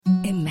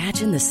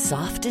Imagine the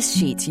softest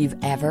sheets you've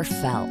ever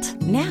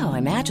felt. Now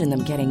imagine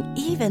them getting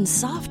even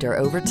softer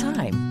over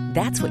time.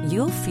 That's what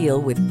you'll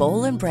feel with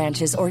Boll and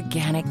Branch's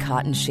organic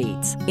cotton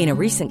sheets. In a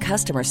recent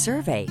customer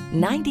survey,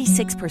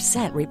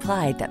 96%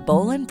 replied that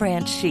Boll and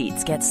Branch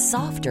sheets get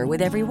softer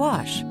with every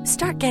wash.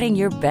 Start getting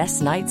your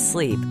best night's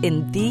sleep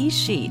in these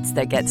sheets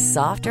that get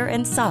softer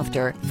and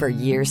softer for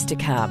years to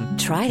come.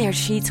 Try their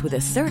sheets with a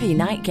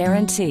 30-night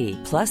guarantee.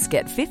 Plus,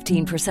 get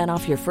 15%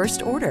 off your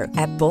first order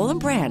at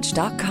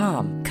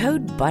bollandbranch.com.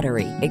 Code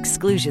BUTTERY.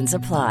 Exclusions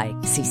apply.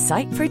 See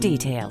site for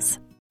details.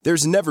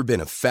 There's never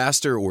been a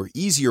faster or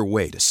easier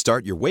way to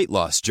start your weight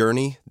loss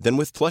journey than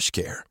with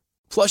PlushCare.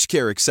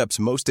 PlushCare accepts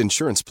most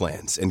insurance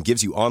plans and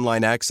gives you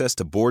online access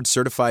to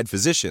board-certified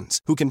physicians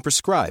who can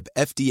prescribe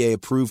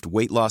FDA-approved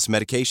weight loss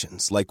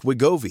medications like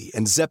Wegovy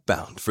and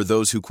Zepbound for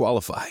those who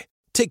qualify.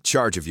 Take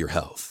charge of your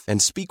health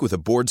and speak with a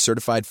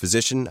board-certified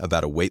physician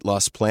about a weight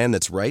loss plan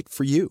that's right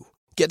for you.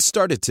 Get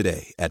started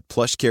today at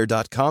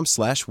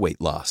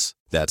plushcare.com/weight-loss.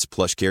 That's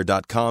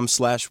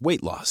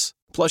plushcare.com/weight-loss.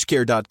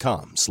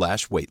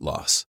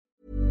 plushcare.com/weight-loss.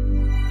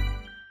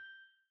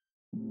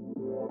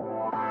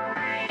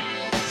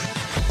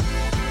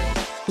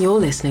 You're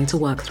listening to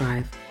Work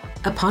Thrive,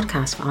 a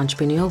podcast for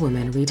entrepreneurial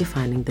women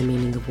redefining the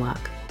meaning of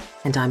work.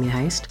 And I'm your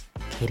host,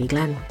 Katie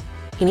Glenn.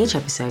 In each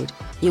episode,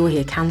 you will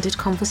hear candid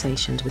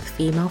conversations with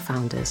female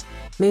founders,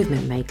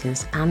 movement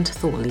makers, and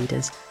thought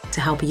leaders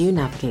to help you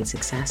navigate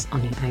success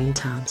on your own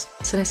terms.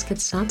 So let's get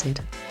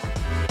started.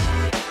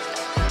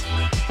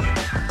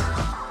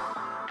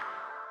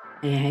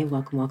 Hey,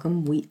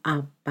 welcome. We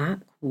are back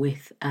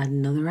with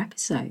another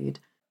episode.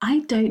 I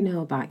don't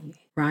know about you,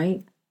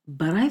 right?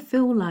 But I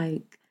feel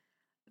like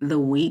the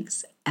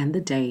weeks and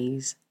the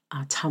days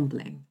are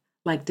tumbling.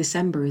 Like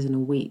December isn't a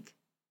week.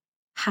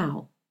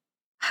 How?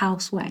 How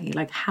sway?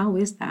 Like, how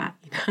is that,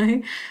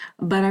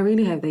 But I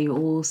really hope that you're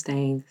all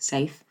staying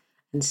safe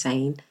and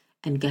sane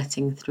and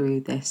getting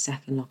through this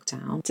second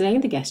lockdown. Today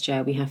in the guest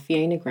chair, we have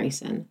Fiona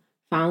Grayson,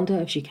 founder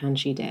of She Can,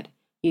 She Did,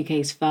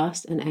 UK's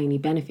first and only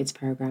benefits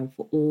programme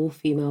for all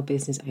female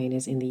business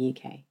owners in the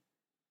UK.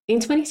 In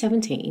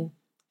 2017,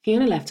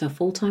 Fiona left her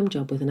full-time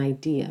job with an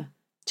idea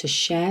to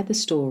share the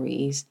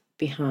stories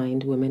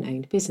behind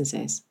women-owned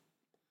businesses.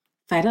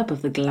 Fed up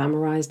of the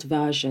glamorised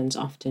versions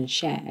often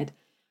shared,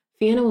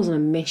 Fiona was on a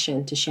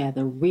mission to share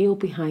the real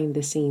behind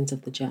the scenes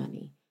of the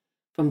journey,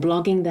 from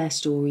blogging their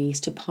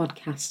stories to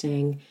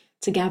podcasting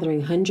to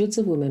gathering hundreds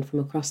of women from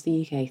across the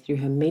UK through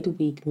her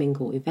midweek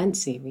Mingle event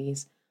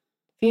series.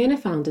 Fiona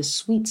found a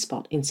sweet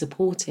spot in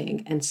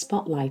supporting and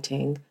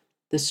spotlighting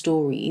the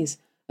stories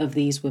of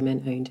these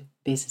women-owned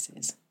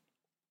businesses.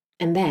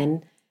 And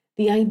then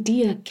the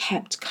idea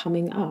kept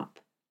coming up.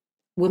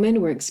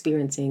 Women were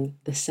experiencing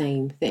the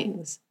same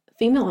things.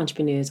 Female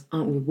entrepreneurs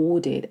aren't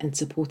rewarded and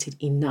supported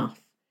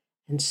enough.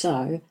 And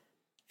so,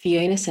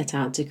 Fiona set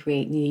out to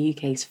create the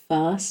UK's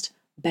first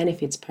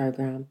benefits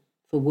programme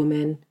for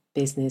women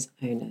business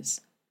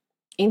owners.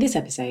 In this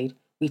episode,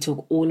 we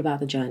talk all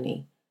about the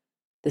journey,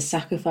 the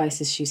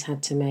sacrifices she's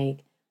had to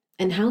make,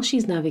 and how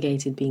she's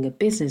navigated being a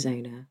business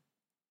owner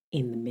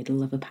in the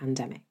middle of a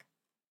pandemic.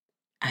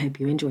 I hope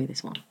you enjoy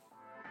this one.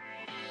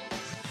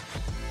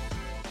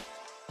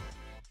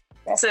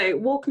 So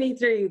walk me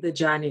through the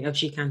journey of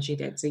She Can, She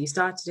Did. So you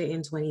started it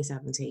in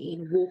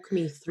 2017. Walk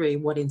me through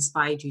what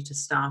inspired you to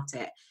start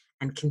it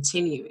and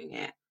continuing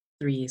it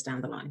 3 years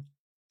down the line.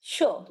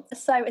 Sure.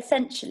 So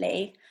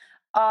essentially,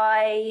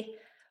 I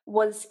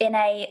was in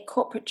a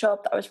corporate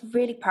job that I was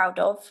really proud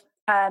of.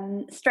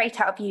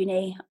 Straight out of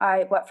uni,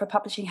 I worked for a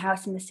publishing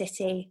house in the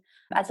city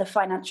as a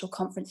financial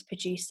conference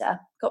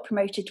producer. Got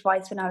promoted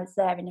twice when I was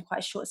there in quite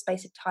a short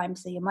space of time,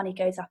 so your money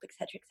goes up,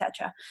 etc.,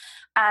 etc.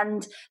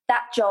 And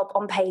that job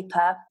on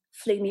paper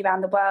flew me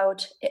around the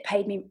world. It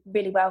paid me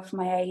really well for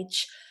my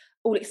age.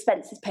 All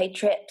expenses paid,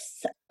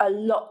 trips, a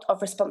lot of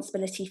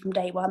responsibility from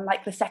day one.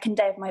 Like the second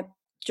day of my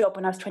job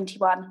when I was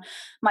 21,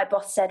 my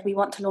boss said, "We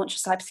want to launch a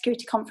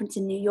cybersecurity conference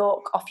in New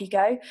York, off you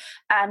go."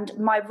 And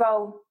my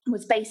role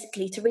was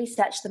basically to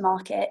research the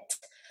market,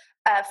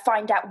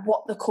 find out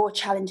what the core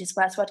challenges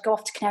were. So I'd go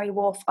off to Canary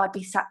Wharf, I'd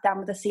be sat down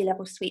with a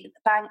C-level suite at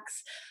the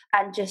banks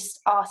and just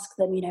ask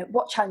them,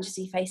 what challenges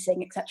are you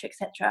facing, etc.,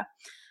 etc.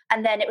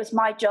 And then it was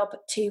my job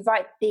to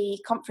write the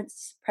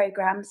conference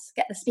programs,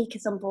 get the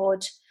speakers on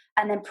board,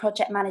 and then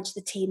project manage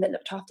the team that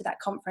looked after that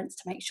conference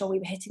to make sure we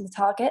were hitting the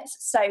targets.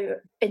 So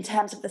in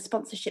terms of the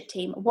sponsorship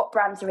team, what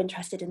brands are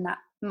interested in that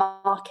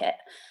market?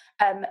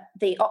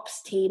 The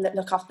ops team that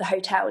look after the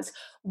hotels,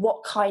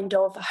 what kind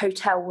of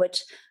hotel would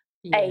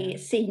a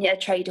senior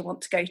trader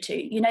want to go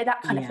to?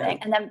 That kind of thing.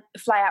 And then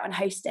fly out and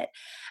host it.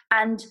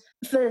 And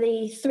for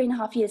the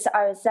 3.5 years that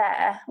I was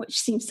there, which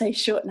seems so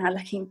short now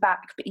looking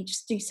back, but you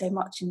just do so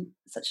much in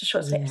such a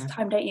short space of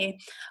time, don't you?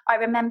 I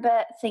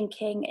remember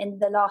thinking in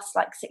the last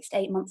 6 to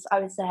 8 months I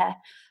was there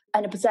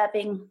and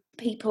observing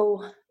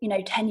people,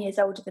 10 years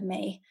older than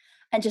me,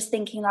 and just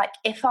thinking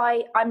if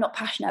I'm not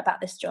passionate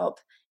about this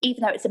job,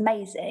 even though it's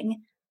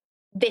amazing,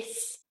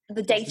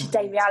 the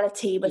day-to-day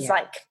reality was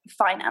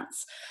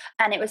finance.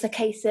 And it was a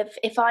case of,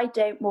 if I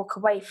don't walk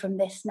away from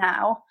this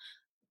now,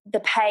 the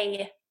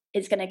pay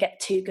is going to get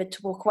too good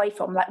to walk away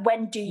from. Like,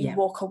 when do you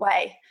walk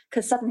away?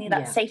 Because suddenly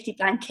that safety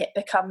blanket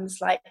becomes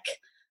like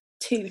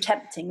too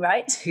tempting,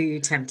 right? Too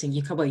tempting.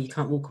 You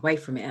can't walk away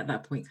from it at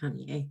that point, can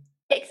you?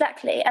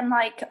 Exactly. And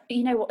like,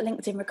 you know what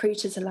LinkedIn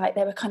recruiters are like,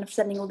 they were kind of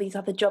sending all these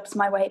other jobs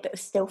my way, but it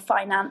was still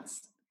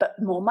finance,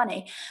 but more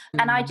money.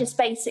 And I just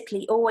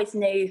basically always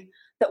knew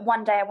that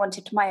one day I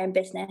wanted my own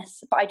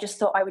business, but I just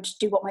thought I would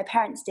do what my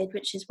parents did,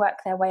 which is work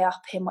their way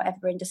up in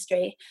whatever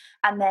industry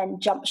and then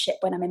jump ship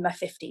when I'm in my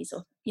 50s,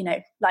 or, you know,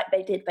 like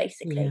they did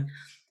basically. Yeah.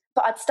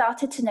 But I'd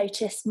started to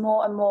notice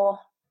more and more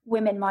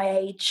women my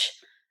age,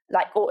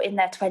 like, or in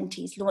their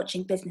 20s,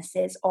 launching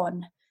businesses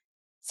on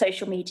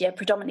social media,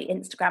 predominantly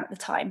Instagram at the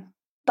time.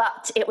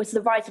 But it was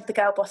the rise of the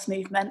girl boss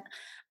movement.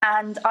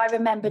 And I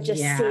remember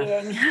just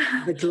seeing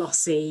the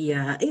glossy,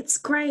 it's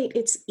great,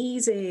 it's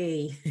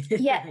easy.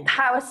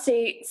 Power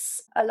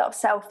suits, a lot of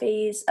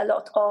selfies, a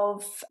lot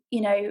of, you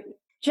know,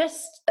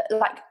 just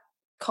like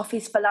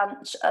coffees for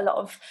lunch, a lot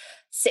of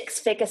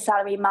 6-figure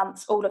salary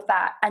months, all of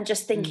that. And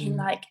just thinking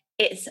like,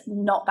 it's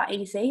not that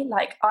easy.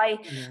 Like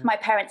my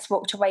parents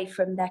walked away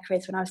from their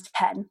careers when I was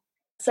 10.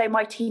 So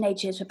my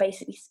teenage years were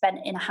basically spent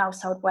in a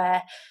household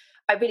where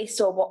I really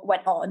saw what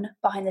went on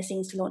behind the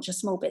scenes to launch a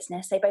small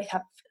business. They both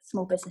have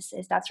small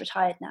businesses. Dad's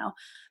retired now.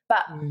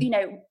 But, you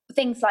know,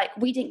 things like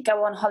we didn't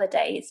go on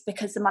holidays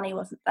because the money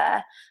wasn't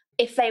there.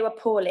 If they were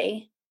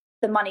poorly,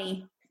 the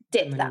money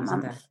dipped that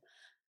month.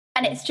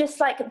 And it's just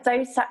like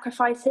those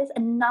sacrifices,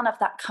 and none of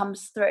that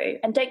comes through.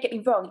 And don't get me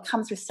wrong, it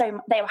comes with so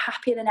much. They were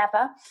happier than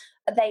ever.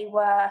 They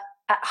were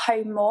at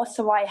home more.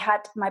 So I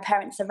had my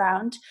parents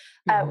around,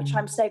 which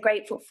I'm so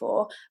grateful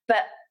for.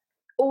 But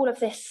all of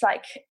this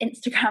like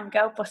Instagram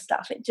girl boss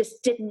stuff, it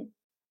just didn't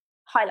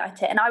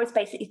highlight it. And I was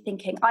basically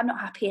thinking, I'm not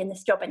happy in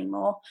this job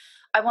anymore.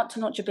 I want to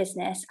launch a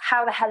business.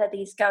 How the hell are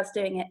these girls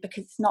doing it?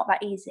 Because it's not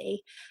that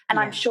easy. And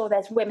I'm sure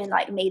there's women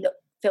like me that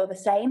feel the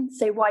same.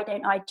 So why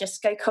don't I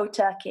just go cold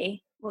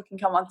turkey? We can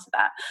come on to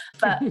that.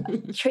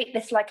 But treat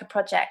this like a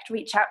project,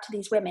 reach out to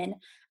these women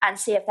and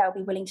see if they'll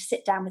be willing to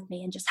sit down with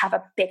me and just have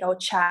a big old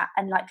chat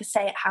and like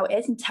say it how it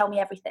is and tell me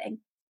everything.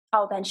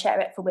 I'll then share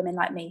it for women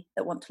like me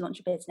that want to launch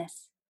a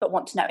business but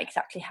want to know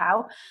exactly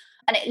how.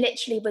 And it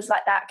literally was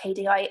like that,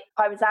 Katie. I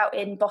was out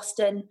in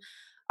Boston.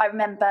 I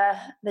remember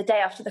the day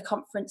after the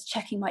conference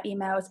checking my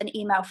emails. An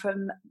email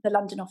from the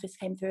London office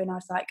came through and I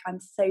was like, I'm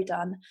so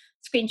done.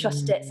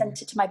 Screenshotted it,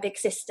 sent it to my big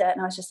sister, and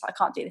I was just like, I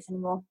can't do this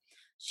anymore.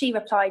 She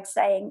replied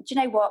saying, do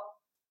you know what?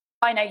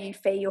 I know you,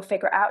 Fee, you'll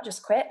figure it out,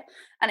 just quit.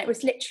 And it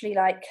was literally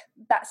like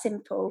that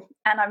simple.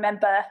 And I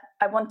remember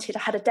I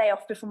had a day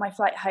off before my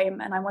flight home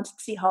and I wanted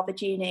to see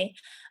Harvard Uni.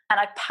 And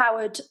I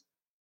power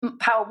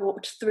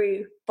walked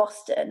through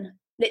Boston,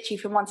 literally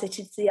from one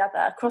city to the other,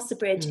 across the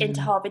bridge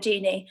into Harvard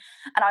Uni.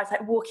 And I was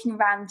like walking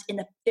around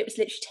it was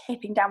literally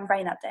tipping down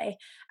rain that day.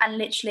 And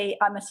literally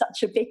I'm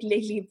such a big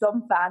Legally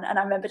Blonde fan. And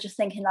I remember just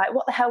thinking like,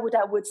 what the hell would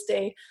Elle Woods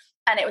do?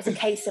 And it was a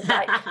case of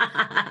like,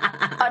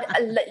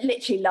 I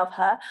literally love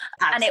her.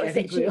 Absolutely. And it was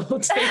literally,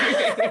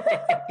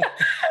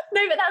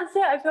 no, but that's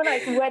it. I feel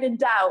like when in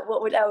doubt,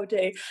 what would Elle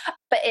do?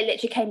 But it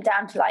literally came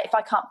down to like, if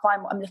I can't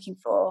find what I'm looking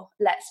for,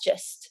 let's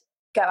just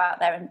go out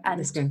there and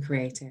let's go and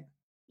create it.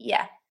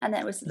 Yeah. And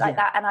then it was like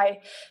that. And I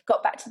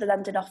got back to the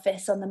London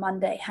office on the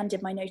Monday,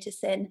 handed my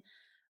notice in,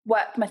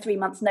 worked my 3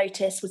 months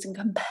notice, was in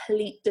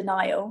complete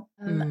denial.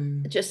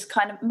 Just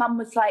kind of, mum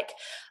was like,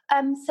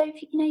 so,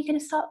 you know, you're going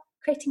to start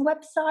creating a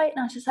website? And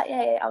I was just like,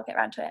 yeah, I'll get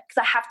around to it.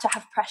 Because I have to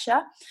have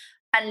pressure.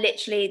 And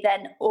literally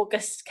then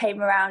August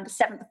came around,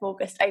 7th of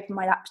August, opened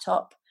my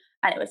laptop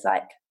and it was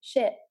like,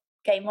 shit,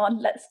 game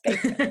on, let's go.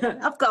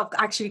 I've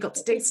actually got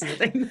to do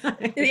something.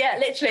 Yeah,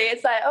 literally.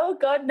 It's like, oh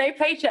God, no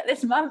paycheck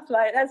this month.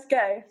 Like, let's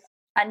go.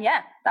 And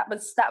yeah, that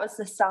was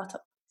the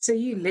startup. So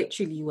you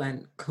literally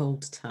went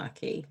cold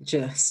turkey,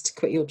 just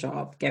quit your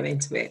job, go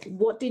into it.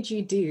 What did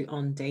you do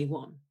on day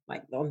one?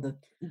 Like on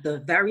the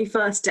very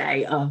first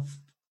day of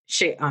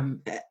shit,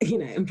 I'm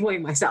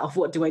employing myself.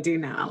 What do I do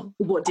now?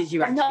 What did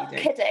you actually do? I'm not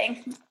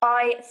kidding.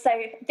 So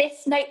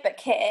this notebook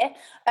here,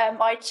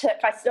 I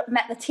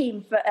met the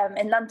team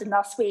in London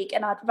last week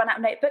and I'd run out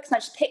of notebooks and I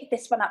just picked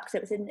this one up because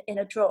it was in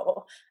a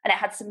drawer and it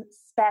had some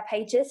spare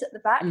pages at the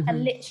back.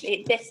 And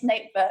literally this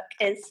notebook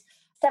is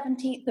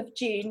 17th of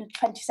June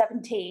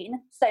 2017.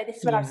 So this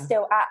is when I was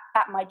still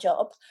at my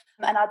job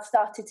and I'd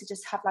started to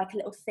just have like a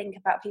little think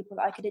about people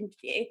that I could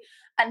interview.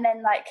 And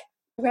then like,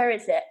 where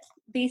is it?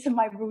 These are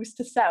my rules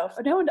to self.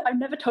 I've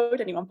never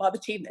told anyone by the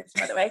team this,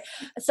 by the way.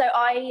 So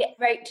I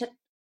wrote,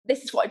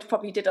 this is what I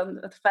probably did on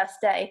the first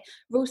day.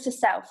 Rules to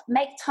self: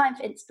 make time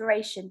for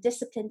inspiration,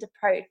 disciplined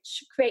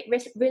approach, create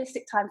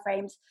realistic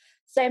timeframes,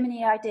 so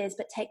many ideas,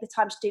 but take the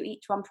time to do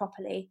each one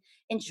properly.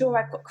 Ensure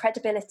I've got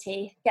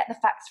credibility, get the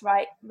facts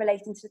right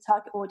relating to the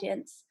target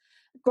audience.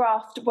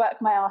 Graft,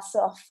 work my ass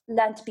off,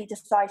 learn to be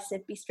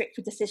decisive, be strict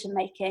with decision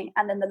making.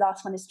 And then the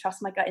last one is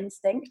trust my gut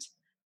instinct.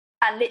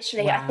 And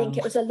literally, I think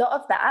it was a lot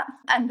of that.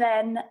 And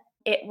then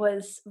it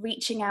was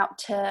reaching out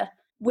to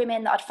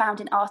women that I'd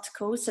found in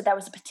articles. So there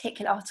was a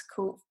particular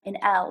article in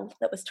Elle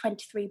that was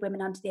 23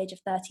 women under the age of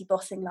 30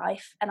 bossing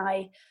life. And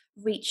I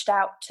reached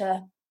out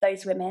to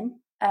those women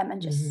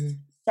and just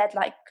said,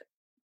 like,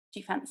 do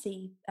you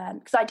fancy,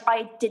 because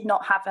I did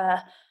not have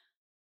a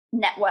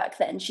network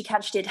then. She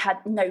did had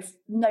no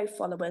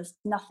followers,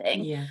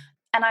 nothing. Yeah.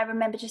 And I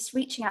remember just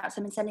reaching out to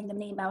them and sending them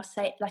an email,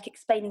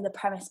 explaining the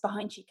premise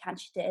behind She Can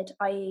She Did,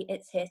 i.e.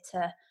 it's here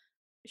to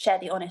share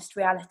the honest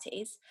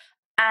realities.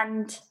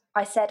 And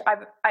I said,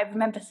 I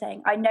remember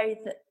saying, I know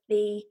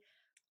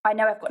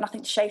I've got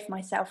nothing to show for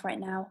myself right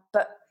now,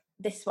 but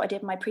this is what I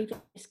did in my previous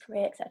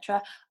career,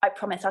 etc. I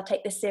promise I'll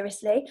take this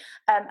seriously.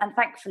 And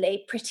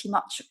thankfully, pretty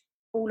much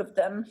all of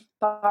them,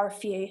 bar a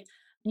few,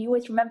 you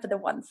always remember the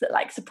ones that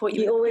like support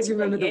you. You always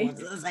remember the ones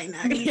that say no.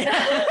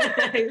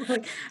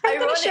 Like, I'm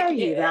going to show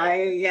you though.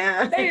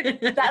 Yeah.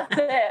 That's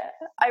it.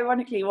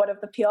 Ironically, one of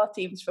the PR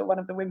teams for one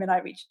of the women I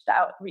reached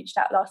out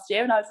last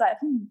year, and I was like,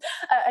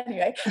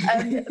 anyway.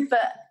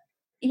 But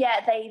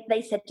yeah,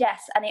 they said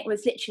yes, and it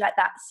was literally like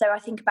that. So I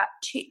think about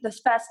the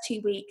first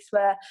 2 weeks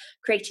were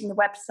creating the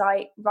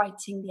website,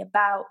 writing the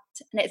about,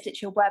 and it's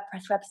literally a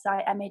WordPress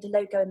website. I made a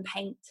logo in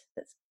Paint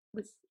that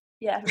was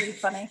really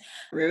funny.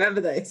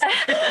 Remember those?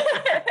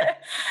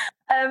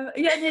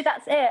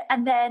 That's it.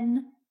 And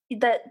then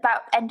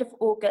about end of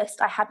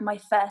August, I had my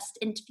first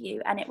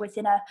interview, and it was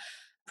in a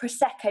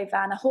Prosecco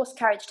van, a horse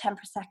carriage 10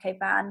 Prosecco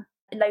van,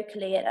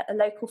 locally at a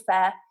local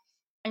fair.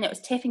 And it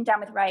was tipping down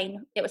with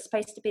rain. It was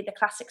supposed to be the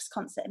Classics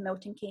concert in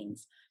Milton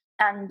Keynes.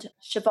 And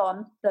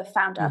Siobhan, the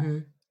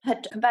founder,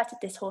 had converted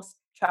this horse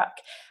truck,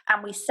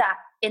 and we sat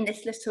in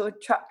this little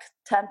truck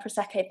turned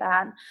Prosecco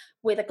van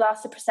with a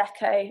glass of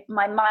Prosecco,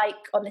 my mic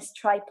on this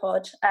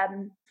tripod,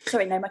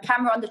 my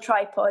camera on the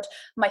tripod,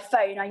 my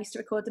phone, I used to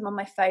record them on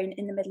my phone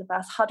in the middle of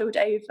us, huddled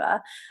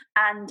over.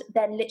 And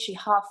then literally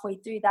halfway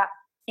through that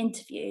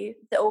interview,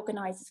 the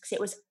organisers, because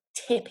it was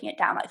tipping it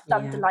down like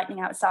thunder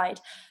lightning outside,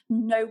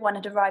 no one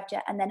had arrived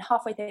yet. And then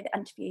halfway through the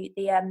interview,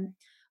 the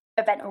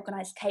event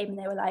organisers came and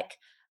they were like,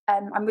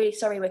 I'm really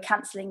sorry, we're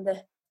cancelling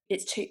the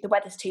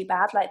weather's too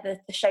bad, like the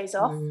show's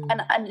off.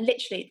 And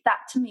literally that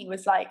to me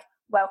was like,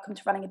 welcome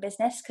to running a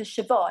business, because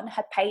Siobhan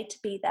had paid to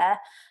be there,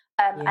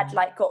 had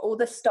like got all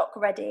the stock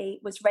ready,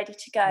 was ready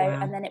to go,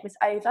 and then it was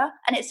over.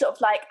 And it's sort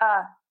of like,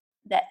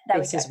 there we go,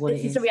 this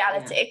is the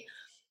reality.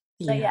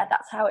 So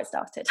that's how it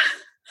started.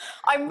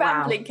 I'm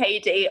rambling,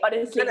 Katie.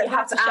 Honestly, you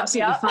have to shut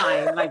me up.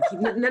 Fine. Like,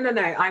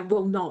 no. I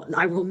will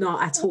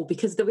not at all.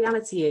 Because the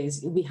reality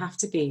is, we have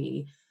to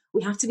be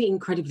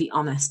incredibly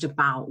honest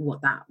about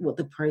what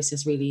the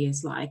process really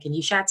is like. And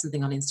you shared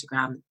something on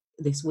Instagram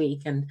this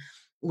week, and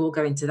we'll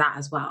go into that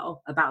as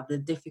well, about the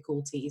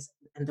difficulties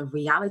and the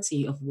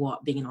reality of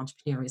what being an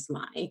entrepreneur is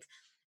like.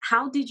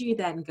 How did you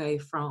then go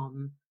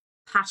from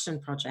passion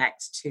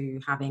project to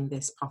having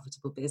this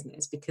profitable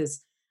business?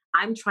 Because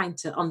I'm trying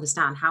to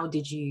understand, how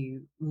did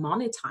you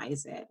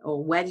monetize it?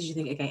 Or where did you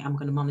think, okay, I'm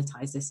going to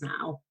monetize this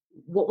now?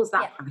 What was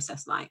that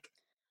process like?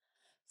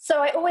 So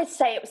I always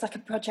say it was like a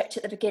project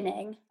at the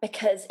beginning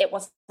because it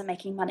wasn't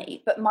making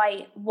money. But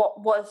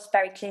what was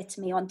very clear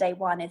to me on day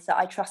one is that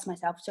I trust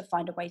myself to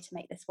find a way to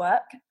make this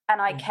work.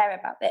 And I care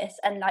about this.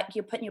 And like,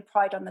 you're putting your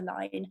pride on the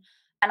line.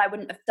 And I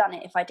wouldn't have done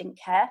it if I didn't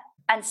care.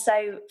 And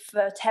so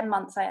for 10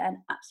 months, I earned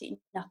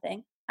absolutely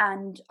nothing.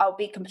 And I'll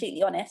be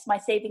completely honest, my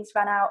savings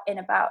ran out in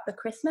about the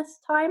Christmas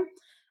time.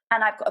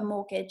 And I've got a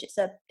mortgage.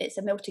 It's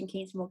a Milton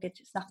Keynes mortgage.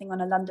 It's nothing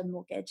on a London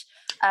mortgage.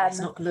 It's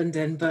not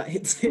London, but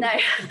it's no.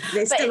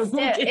 It's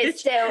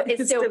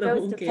still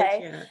bills to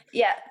pay.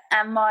 Yeah.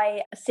 And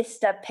my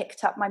sister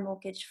picked up my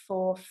mortgage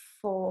for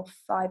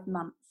 5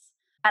 months,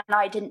 and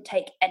I didn't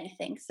take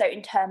anything. So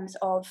in terms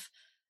of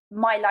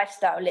my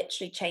lifestyle,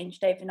 literally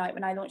changed overnight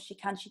when I launched She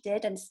Can She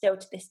Did, and still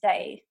to this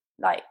day,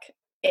 like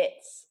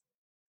it's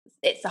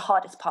the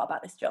hardest part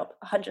about this job,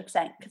 100%,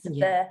 because of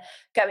the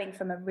going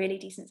from a really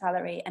decent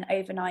salary and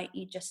overnight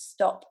you just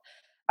stop.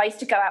 I used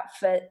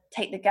to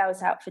take the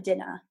girls out for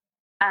dinner,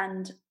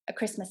 and at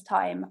Christmas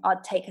time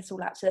I'd take us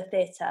all out to the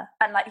theatre,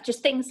 and like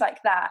just things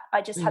like that.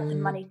 I just had the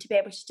money to be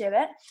able to do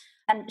it.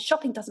 And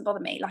shopping doesn't bother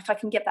me, like I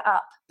can give that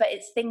up, but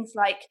it's things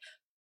like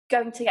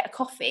going to get a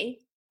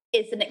coffee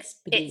is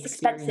it's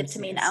expensive to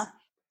me now.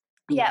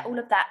 All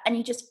of that, and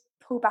you just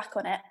pull back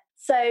on it.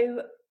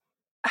 So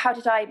how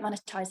did I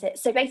monetize it?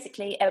 So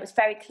basically it was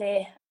very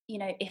clear,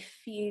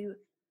 if you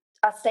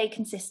stay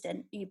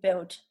consistent, you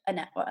build a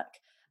network.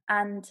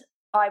 And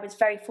I was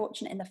very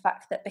fortunate in the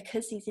fact that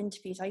because these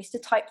interviews, I used to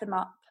type them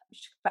up,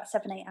 which took about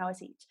 7-8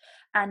 hours each,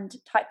 and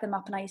type them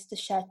up, and I used to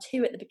share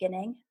 2 at the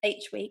beginning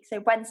each week,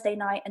 so Wednesday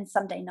night and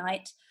Sunday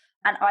night.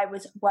 And I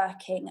was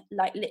working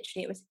like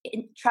literally, it was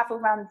travel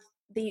around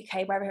the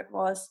UK, wherever it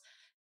was,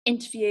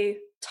 interview,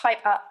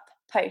 type up,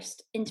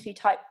 post, interview,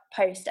 type,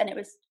 post, and it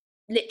was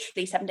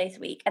literally 7 days a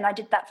week. And I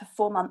did that for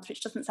 4 months,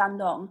 which doesn't sound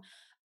long,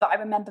 but I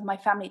remember my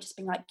family just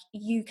being like,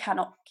 you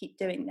cannot keep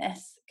doing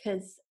this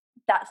because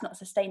that's not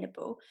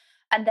sustainable.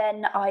 And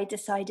then I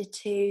decided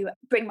to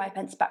bring my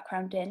events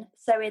background in.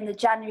 So in the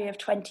January of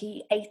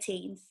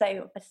 2018,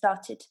 so I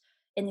started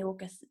in the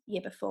August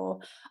year before,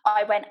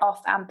 I went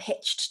off and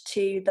pitched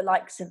to the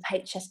likes of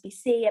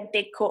HSBC and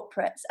big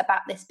corporates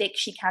about this big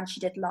She Can, She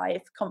Did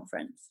live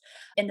conference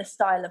in the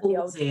style of the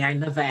old. I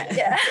love it.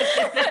 Yeah.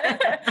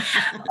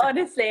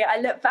 Honestly, I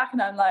look back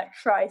and I'm like,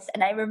 Christ.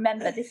 And I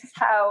remember this is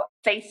how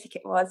basic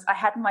it was. I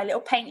had my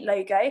little paint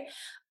logo.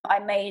 I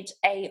made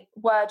a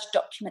Word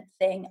document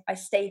thing. I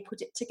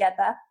stapled it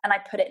together and I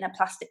put it in a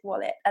plastic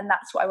wallet. And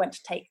that's what I went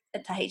to take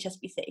to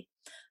HSBC.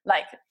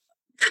 Like,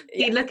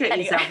 you look at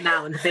yourself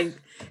now and think,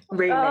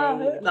 really?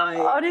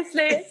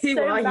 Honestly, it's who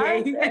so are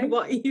embarrassing. you and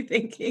what are you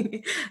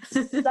thinking?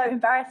 So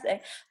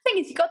embarrassing. The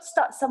thing is, you got to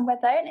start somewhere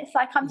though, and it's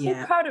like, I'm so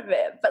proud of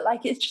it, but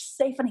like, it's just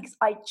so funny because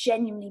I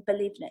genuinely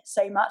believed in it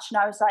so much, and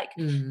I was like,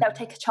 they'll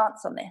take a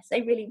chance on this.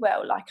 They really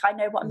will. Like, I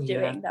know what I'm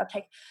doing. They'll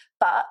take.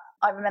 But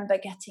I remember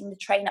getting the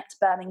train up to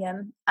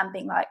Birmingham and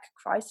being like,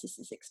 Christ, this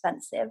is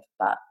expensive,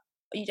 but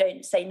you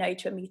don't say no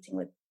to a meeting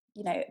with,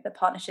 the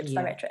partnerships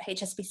director at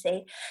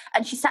HSBC.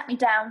 And she sat me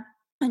down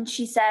and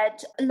she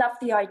said, love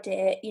the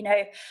idea,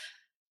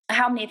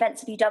 how many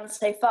events have you done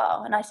so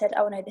far? And I said,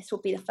 oh no, this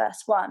will be the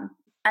first one.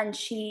 And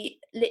she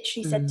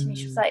literally said to me,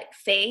 she was like,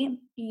 Fee,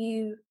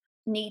 you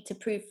need to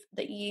prove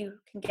that you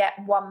can get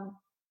one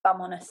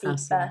bum on a seat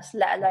first,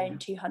 let alone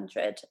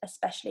 200,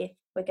 especially if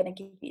we're going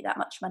to give you that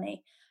much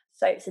money.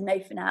 So it's a no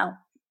for now,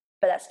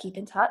 but let's keep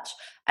in touch.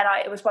 And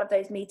it was one of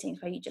those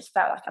meetings where you just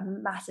felt like a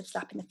massive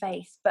slap in the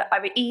face. But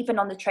even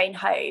on the train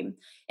home,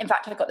 in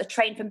fact, I got the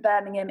train from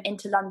Birmingham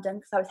into London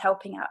because I was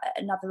helping out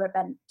at another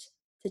event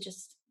to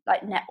just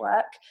like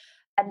network,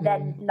 and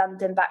then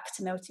London back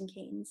to Milton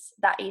Keynes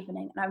that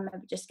evening. And I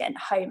remember just getting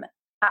home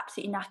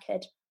absolutely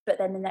knackered. But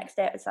then the next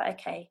day it was like,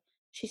 okay,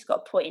 she's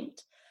got a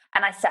point.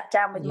 And I sat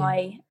down with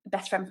my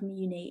best friend from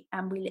uni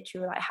and we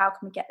literally were like, how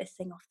can we get this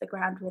thing off the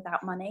ground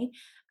without money?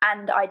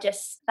 And I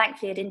just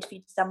thankfully had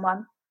interviewed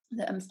someone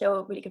that I'm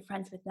still really good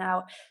friends with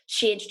now.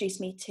 She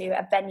introduced me to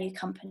a venue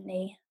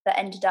company that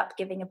ended up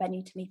giving a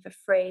venue to me for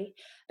free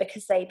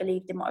because they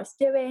believed in what I was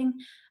doing.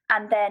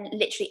 And then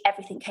literally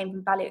everything came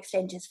from Value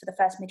Exchanges for the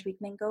first midweek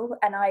mingle.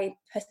 And I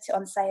put it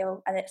on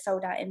sale and it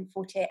sold out in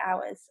 48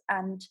 hours.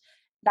 And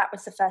that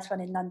was the first one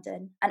in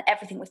London. And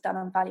everything was done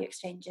on Value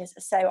Exchanges.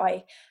 So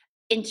I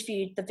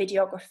interviewed the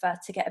videographer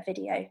to get a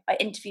video. I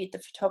interviewed the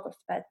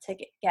photographer to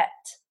get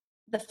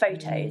the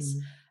photos.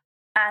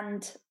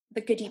 And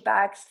the goodie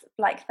bags,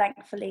 like,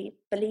 thankfully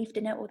believed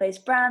in it, all those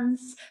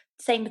brands.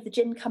 Same with the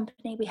gin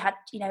company. We had,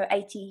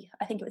 80,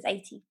 I think it was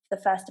 80 for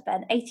the first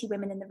event, 80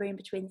 women in the room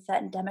between a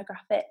certain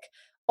demographic.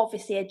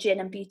 Obviously a gin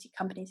and beauty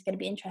company is going to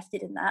be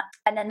interested in that.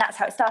 And then that's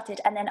how it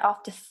started. And then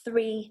after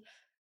 3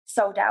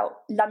 sold out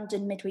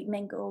London midweek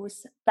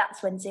mingles,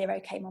 that's when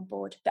Xero came on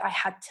board. But I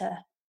had to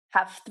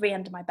have 3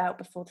 under my belt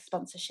before the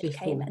sponsorship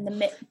came.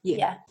 And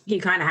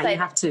you kind of you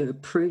have to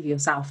prove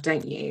yourself,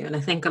 don't you? And I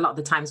think a lot of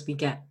the times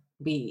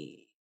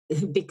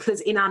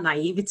because in our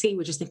naivety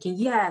we're just thinking,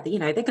 they're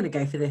going to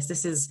go for this.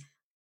 This is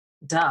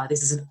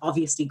an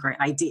obviously great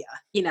idea.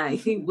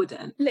 Who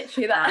wouldn't?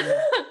 Literally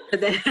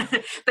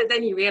that. but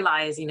then you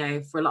realize,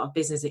 for a lot of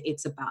business,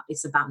 it's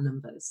about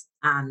numbers.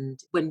 And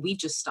when we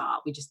just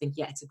start, we just think,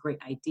 it's a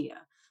great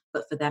idea.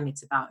 But for them,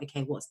 it's about,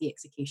 okay, what's the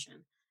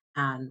execution?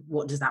 And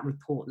what does that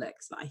report look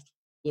like,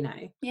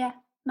 Yeah,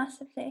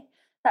 massively.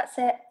 That's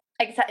it.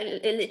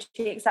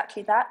 Literally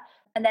exactly that.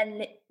 And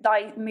then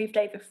I moved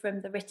over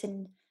from the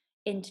written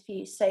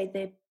interviews. So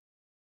the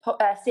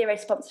Xero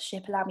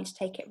sponsorship allowed me to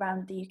take it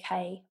around the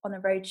UK on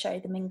a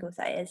roadshow, the mingles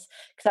that is,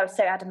 because I was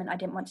so adamant I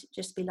didn't want it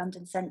to just be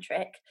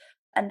London-centric.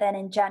 And then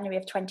in January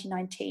of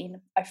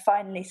 2019, I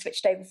finally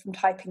switched over from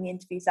typing the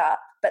interviews up,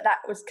 but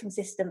that was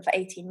consistent for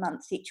 18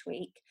 months each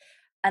week.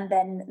 And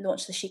then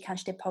launched the She Can,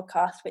 She Did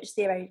podcast, which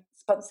Xero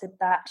sponsored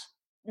that.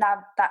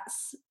 Now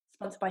that's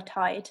sponsored by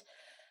Tide.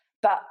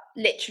 But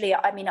literally,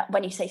 I mean,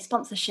 when you say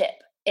sponsorship,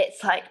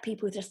 it's like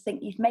people just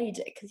think you've made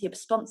it because you're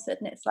sponsored.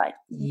 And it's like,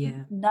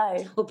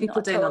 no. Well,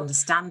 people don't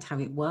understand how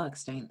it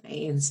works, don't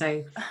they? And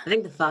so I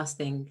think the first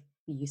thing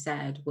you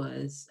said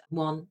was,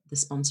 one, the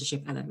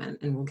sponsorship element,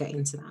 and we'll get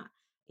into that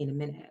in a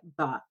minute.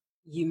 But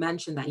you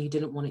mentioned that you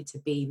didn't want it to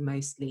be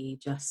mostly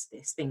just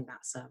this thing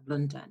that served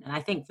London. And I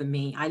think for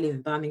me, I live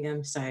in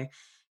Birmingham, so,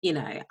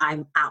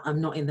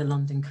 I'm not in the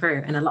London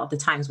crew. And a lot of the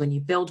times when you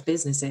build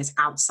businesses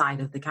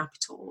outside of the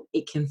capital,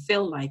 it can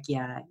feel like,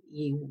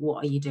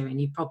 what are you doing?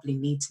 You probably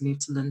need to move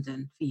to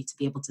London for you to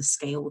be able to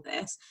scale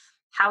this.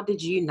 How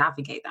did you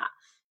navigate that?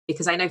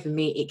 Because I know for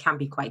me, it can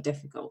be quite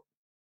difficult.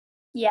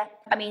 Yeah.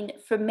 I mean,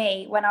 for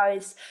me, when I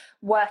was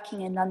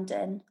working in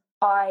London,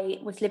 I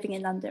was living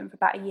in London for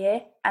about a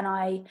year and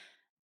I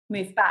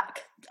moved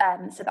back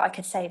so that I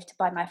could save to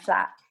buy my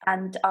flat.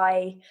 And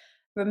I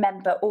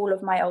remember all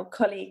of my old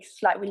colleagues,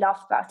 like, we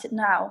laugh about it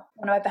now.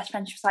 One of my best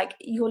friends was like,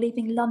 you're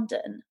leaving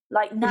London?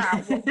 Like, now?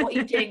 what are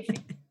you doing?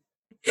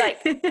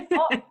 Like,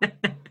 what?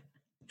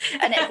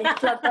 And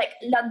it's like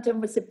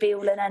London was the be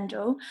all and end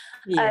all.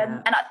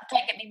 And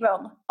don't get me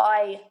wrong,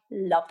 I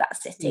love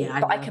that city,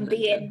 but I can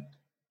be in...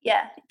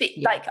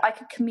 like I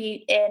could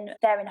commute in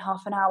there in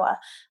half an hour.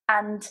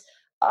 And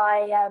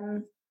I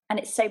and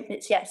it's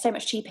so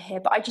much cheaper here.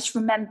 But I just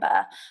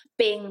remember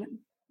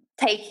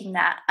taking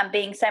that and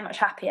being so much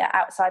happier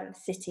outside of the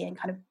city and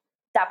kind of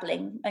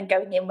dabbling and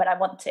going in when I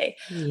want to.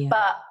 Yeah.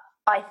 But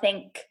I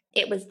think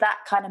it was that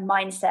kind of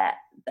mindset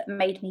that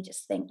made me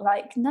just think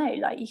like, no,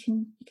 like you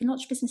can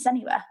launch a business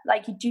anywhere.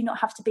 Like you do not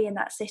have to be in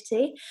that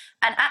city.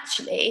 And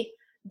actually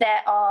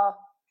there are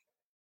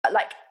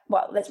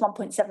there's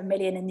 1.7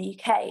 million in the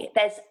UK.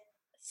 There's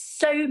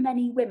so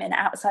many women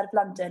outside of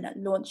London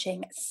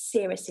launching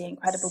seriously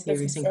incredible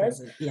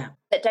businesses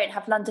that don't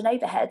have London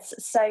overheads.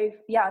 So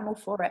yeah, I'm all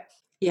for it.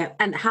 Yeah.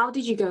 And how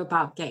did you go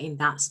about getting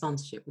that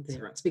sponsorship with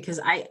Xerox? Because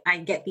I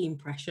get the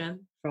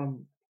impression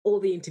from all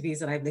the interviews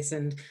that I've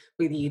listened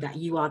with you that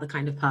you are the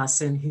kind of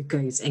person who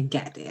goes and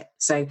get it.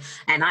 So,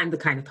 and I'm the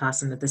kind of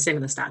person of the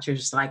similar stature,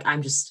 just like,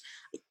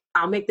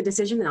 I'll make the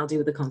decision and I'll deal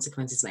with the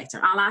consequences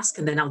later. I'll ask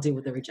and then I'll deal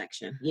with the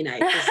rejection,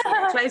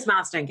 closed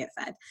mouths don't get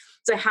fed.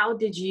 So how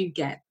did you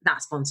get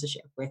that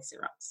sponsorship with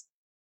Xerox?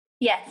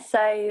 Yes,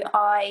 so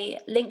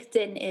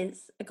LinkedIn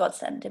is a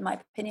godsend in my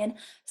opinion.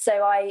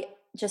 So I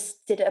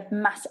just did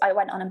I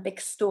went on a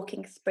big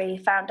stalking spree,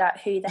 found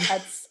out who the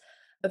heads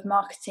of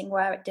marketing were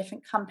at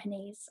different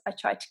companies. I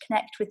tried to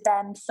connect with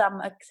them.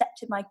 Some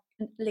accepted my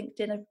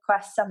LinkedIn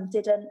request, some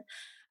didn't.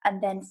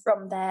 And then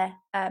from there,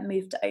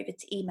 moved over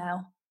to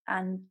email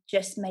and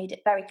just made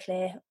it very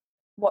clear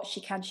what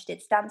She Can She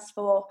Did stands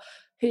for,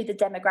 who the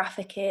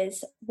demographic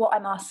is, what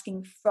I'm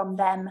asking from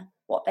them,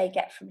 what they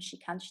get from She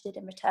Can She Did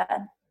in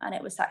return. And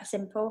it was that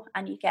simple.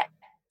 And you get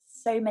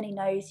so many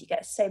no's, you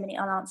get so many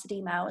unanswered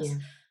emails. Yeah.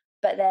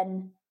 But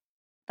then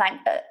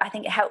I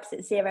think it helps that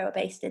Xero are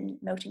based in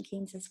Milton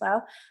Keynes as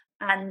well.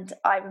 And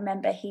I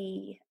remember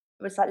he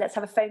was like, let's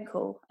have a phone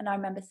call. And I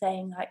remember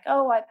saying like,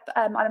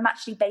 I'm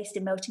actually based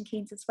in Milton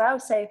Keynes as well.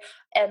 So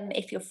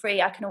if you're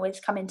free, I can always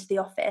come into the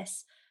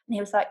office. And he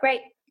was like,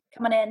 great,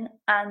 come on in.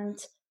 And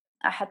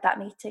I had that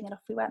meeting and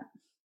off we went.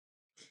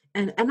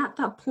 And at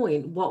that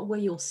point, what were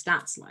your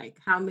stats like?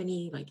 How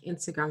many like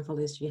Instagram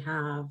followers do you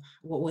have?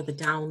 What were the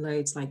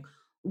downloads? Like,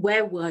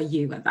 where were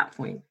you at that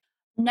point?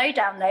 No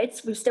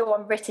downloads. We were still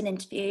on written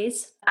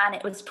interviews, and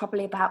it was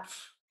probably about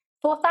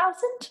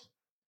 4,000.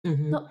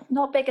 Mm-hmm.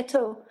 Not big at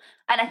all.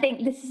 And I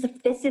think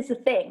this is the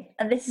thing,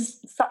 and this is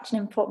such an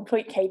important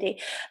point, Katie.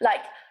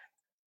 Like,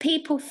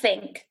 people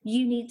think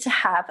you need to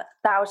have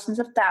thousands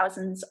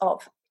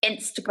of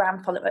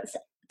Instagram followers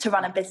to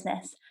run a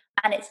business,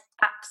 and it's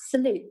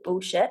absolute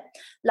bullshit.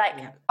 Like,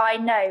 yeah. I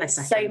know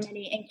so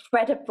many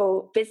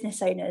incredible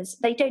business owners.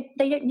 They don't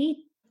need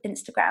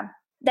Instagram.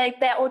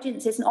 Their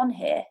audience isn't on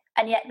here,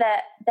 and yet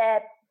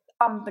they're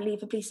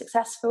unbelievably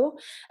successful.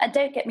 And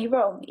don't get me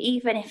wrong,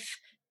 even if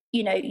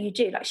you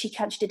do, like She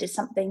Can She Did is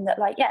something that,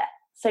 like, yeah,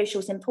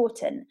 social's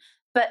important.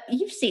 But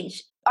you've seen,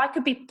 I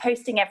could be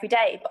posting every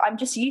day, but I'm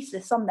just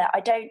useless on there. I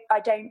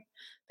don't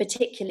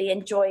particularly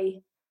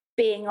enjoy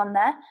being on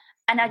there.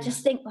 And I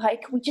just think,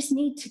 like, we just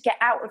need to get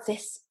out of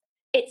this.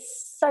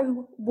 It's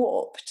so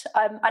warped.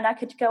 And I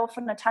could go off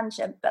on a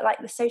tangent, but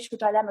like The Social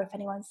Dilemma, if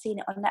anyone's seen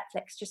it on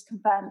Netflix, just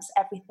confirms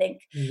everything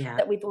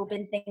that we've all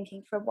been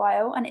thinking for a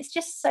while. And it's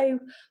just so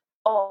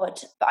odd.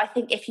 But I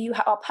think if you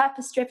are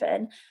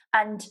purpose-driven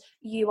and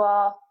you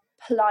are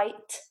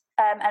polite,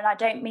 and I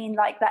don't mean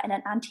like that in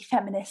an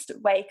anti-feminist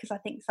way, because I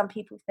think some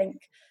people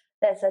think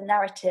there's a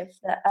narrative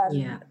that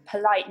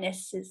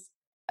politeness is,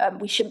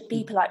 we shouldn't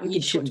be polite.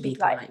 You shouldn't be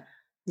polite.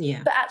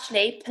 Yeah. But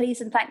actually,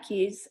 please and thank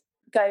yous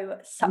go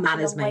such a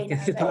long way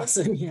nowadays.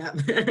 Yeah,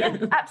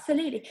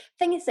 absolutely.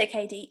 Thing is though,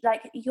 Katie,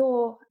 like,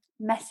 your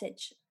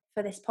message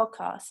for this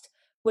podcast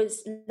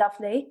was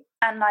lovely,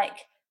 and like,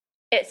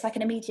 it's like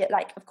an immediate,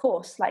 like, of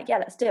course, like, yeah,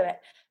 let's do it.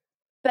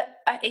 But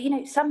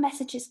some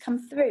messages come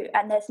through,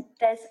 and there's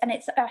and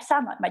it's, I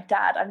sound like my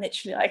dad. I'm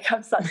literally like,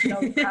 I'm such an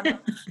old grandma.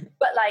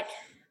 But like,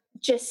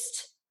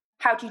 just,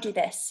 how do you do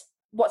this?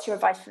 What's your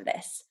advice for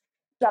this?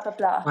 Blah blah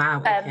blah.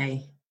 Wow.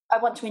 Okay. I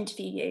want to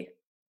interview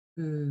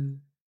you.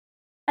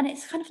 And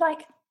it's kind of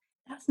like,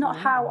 that's not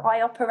how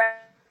I operate.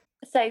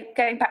 So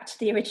going back to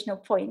the original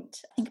point,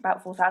 I think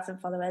about 4,000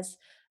 followers.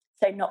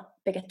 So not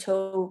big at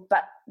all,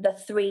 but the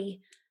 3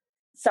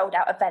 sold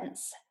out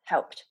events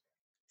helped.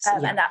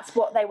 And that's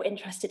what they were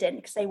interested in,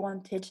 because they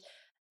wanted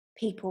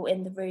people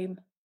in the room.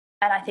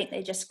 And I think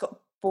they just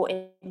got bought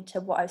into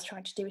what I was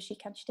trying to do with She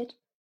Can She Did.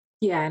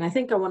 Yeah, and I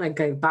think I want to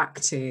go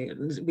back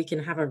to, we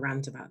can have a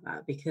rant about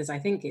that, because I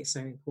think it's so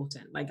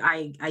important. Like,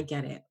 I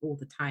get it all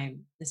the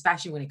time,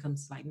 especially when it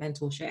comes to like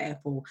mentorship,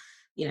 or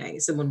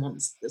someone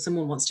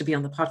wants to be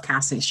on the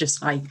podcast. It's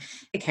just like,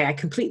 okay, I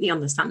completely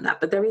understand that,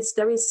 but there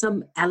is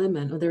some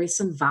element, or there is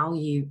some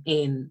value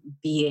in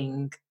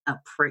being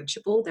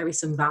approachable. There is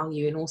some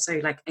value in also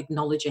like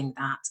acknowledging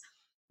that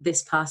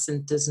this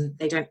person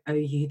they don't owe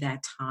you their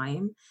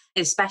time,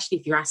 especially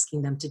if you're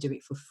asking them to do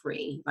it for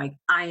free. Like,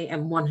 I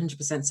am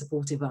 100%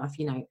 supportive of,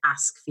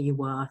 ask for your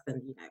worth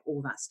and,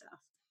 all that stuff.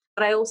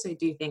 But I also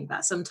do think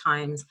that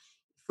sometimes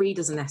free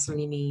doesn't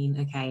necessarily mean,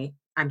 okay,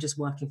 I'm just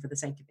working for the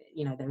sake of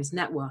it. There is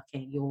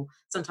networking.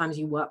 Sometimes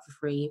you work for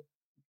free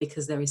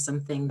because there is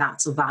something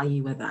that's of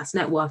value, whether that's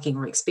networking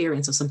or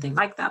experience or something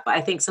like that. But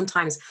I think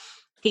sometimes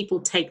people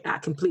take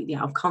that completely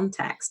out of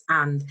context.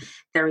 And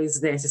there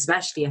is this,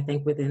 especially I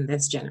think within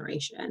this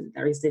generation,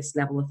 there is this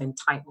level of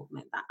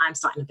entitlement that I'm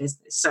starting a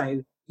business,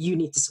 so you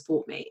need to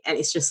support me. And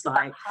it's just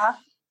like,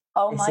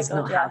 oh this my is God,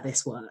 not how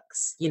this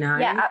works, you know?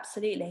 Yeah,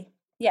 absolutely.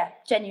 Yeah,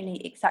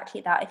 genuinely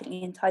exactly that. I think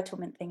the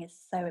entitlement thing is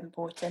so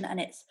important, and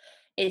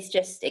it's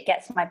just, it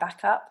gets my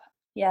back up.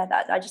 Yeah,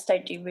 that I just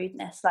don't do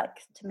rudeness.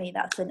 Like, to me,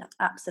 that's an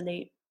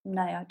absolute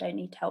no, I don't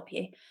need to help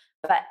you.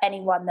 But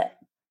anyone that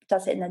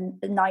does it in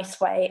a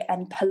nice way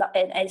and polite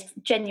and is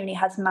genuinely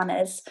has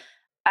manners,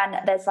 and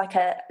there's like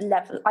a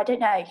level, I don't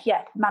know,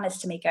 yeah, manners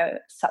to me go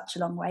such a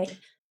long way.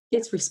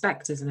 It's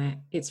respect, isn't it?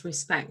 It's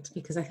respect,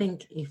 because I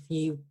think if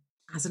you,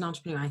 as an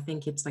entrepreneur, I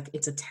think it's like,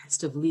 it's a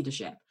test of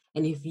leadership.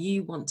 And if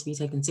you want to be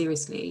taken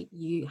seriously,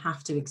 you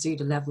have to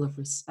exude a level of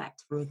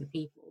respect for other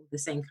people, the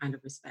same kind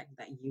of respect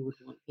that you would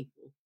want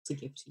people to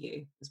give to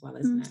you as well,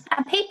 isn't it?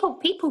 And people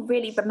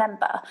really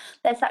remember.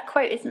 There's that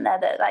quote, isn't there,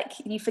 that like,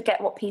 you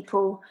forget what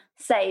people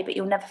say, but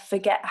you'll never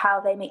forget how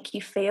they make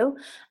you feel.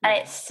 And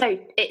it's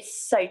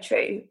so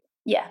true.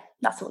 Yeah,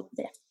 that's all.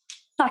 Yeah,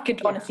 I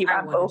could honestly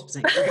ramble.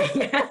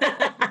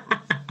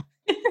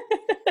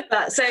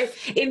 But so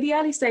in the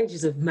early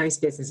stages of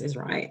most businesses,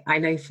 right, I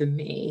know for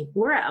me,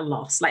 we're at a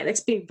loss. Like,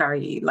 let's be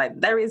very, like,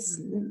 there is,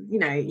 you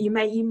know, you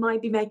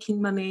might be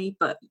making money,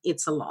 but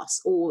it's a loss.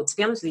 Or to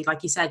be honest with you,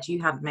 like you said,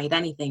 you haven't made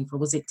anything for,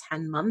 was it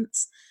 10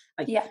 months?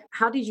 Like,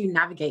 how did you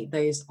navigate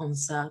those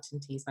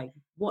uncertainties? Like,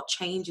 what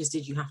changes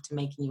did you have to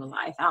make in your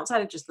life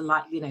outside of just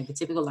the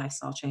typical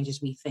lifestyle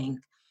changes we think?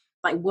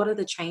 Like, what are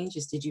the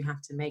changes did you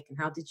have to make, and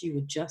how did you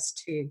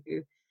adjust to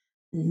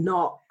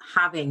not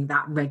having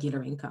that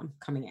regular income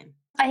coming in?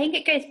 I think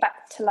it goes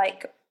back to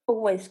like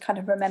always kind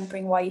of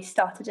remembering why you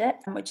started it,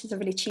 which is a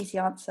really cheesy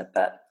answer,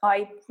 but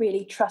I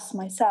really trust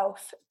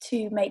myself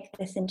to make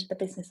this into the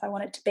business I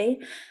want it to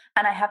be.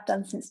 And I have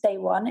done since day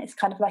one. It's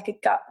kind of like a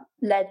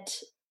gut-led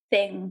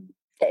thing.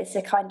 It's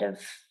a kind of,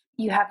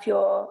 you have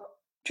your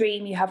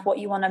dream, you have what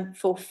you want to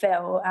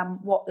fulfill and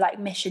what like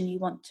mission you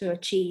want to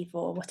achieve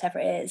or whatever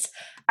it is.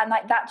 And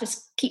like that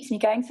just keeps me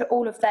going. So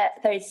all of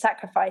those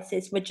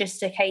sacrifices were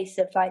just a case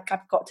of like,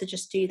 I've got to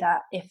just do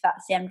that if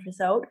that's the end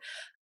result.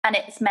 And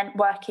it's meant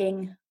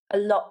working a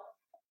lot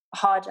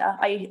harder.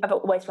 I've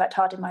always worked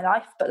hard in my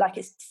life, but like,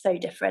 it's so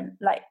different.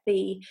 Like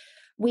the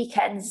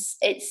weekends,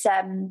 it's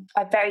so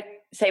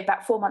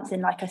about 4 months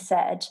in, like I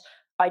said,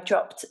 I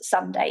dropped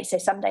Sunday. So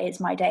Sunday is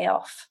my day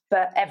off,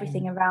 but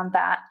everything around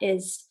that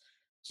is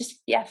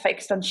just,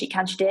 focused on She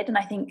Can, She Did. And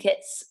I think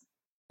it's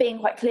being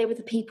quite clear with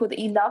the people that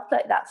you love,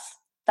 like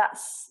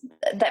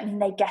that mean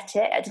they get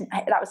it.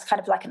 That was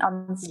kind of like an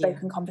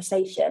unspoken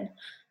conversation.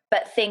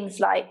 But things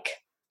like,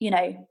 you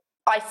know,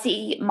 I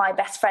see my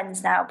best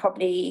friends now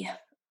probably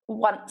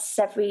once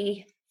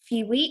every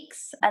few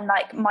weeks, and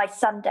like my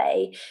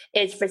Sunday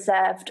is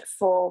reserved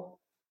for,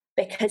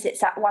 because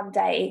it's that one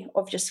day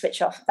of just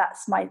switch off.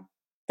 That's my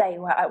day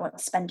where I want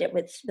to spend it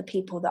with the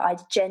people that I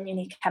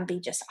genuinely can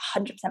be just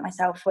 100%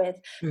 myself with,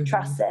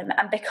 trust them.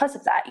 And because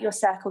of that, your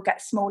circle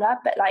gets smaller.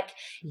 But like,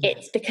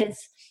 it's because,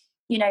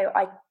 you know,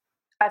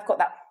 I've got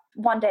that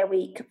 1 day a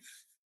week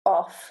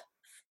off,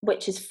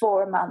 which is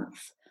 4 a month.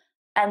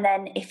 And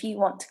then if you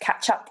want to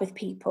catch up with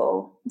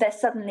people, there's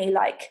suddenly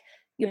like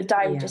your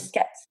diary just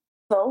gets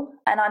full.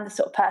 And I'm the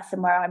sort of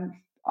person where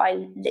I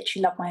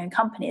literally love my own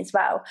company as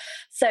well.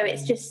 So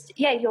it's just,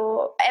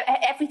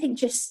 everything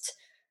just,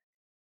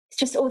 it's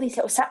just all these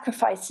little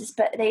sacrifices,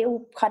 but they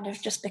all kind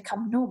of just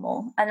become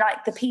normal. And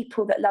like the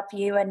people that love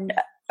you and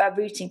are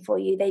rooting for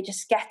you, they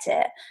just get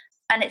it.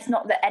 And it's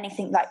not that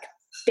anything like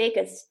big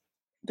has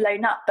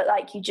blown up, but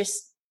like you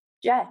just,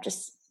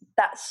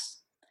 that's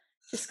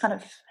just kind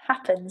of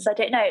happens. I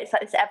don't know. It's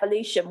like this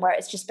evolution where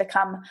it's just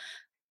become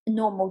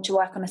normal to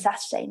work on a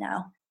Saturday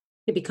now.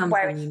 It becomes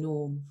the new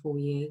norm for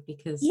you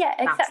because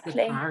that's the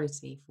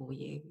priority for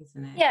you,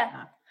 isn't it?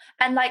 Yeah.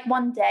 And like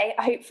one day,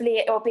 hopefully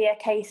it will be a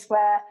case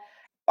where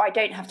I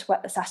don't have to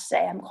work the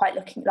Saturday. I'm quite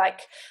looking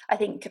like, I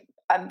think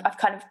I've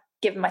kind of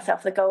given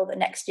myself the goal that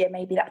next year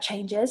maybe that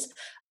changes.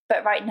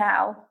 But right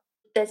now,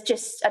 there's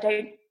just,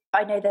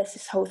 I know there's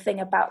this whole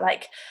thing about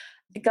like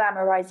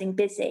glamorizing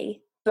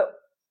busy, but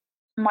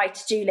my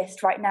to-do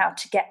list right now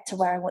to get to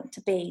where I want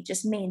to be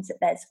just means that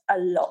there's a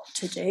lot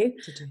to do.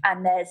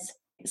 And there's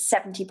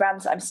 70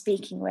 brands that I'm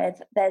speaking with,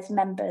 there's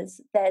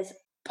members, there's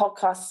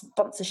podcast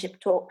sponsorship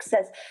talks,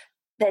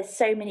 there's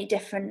so many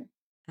different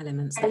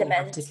elements that you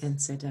have to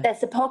consider.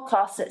 There's a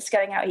podcast that's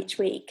going out each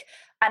week,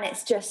 and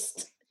it's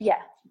just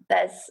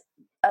there's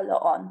a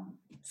lot on.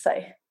 So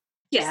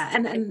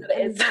and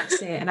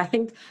that's it. And I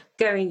think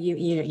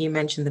you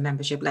mentioned the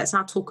membership. Let's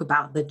now talk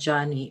about the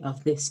journey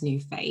of this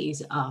new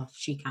phase of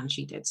She Can,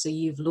 She Did. So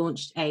you've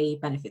launched a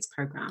benefits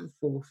program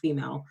for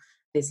female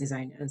business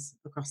owners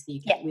across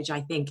the UK, which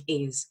I think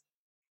is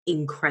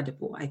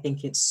incredible. I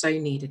think it's so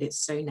needed. It's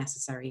so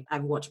necessary.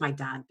 I've watched my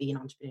dad be an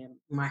entrepreneur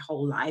my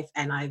whole life,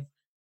 and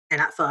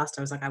at first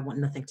I was like, I want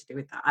nothing to do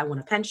with that. I want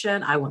a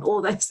pension. I want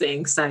all those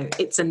things. So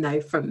it's a no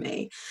from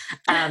me.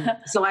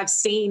 So I've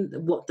seen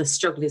what the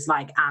struggle is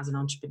like as an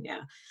entrepreneur.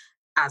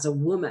 as a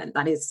woman.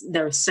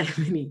 There are so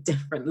many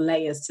different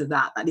layers to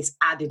that is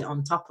added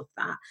on top of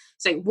that.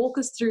 So walk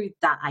us through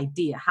that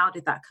idea. How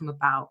did that come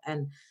about,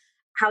 and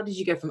how did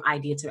you go from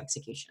idea to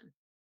execution?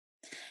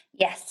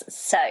 Yes,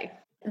 so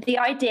the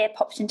idea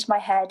popped into my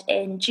head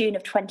in June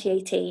of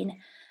 2018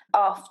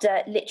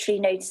 after literally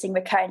noticing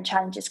recurring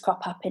challenges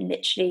crop up in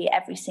literally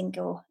every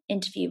single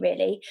interview,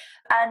 really.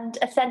 And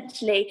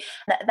essentially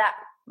that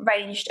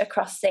ranged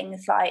across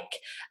things like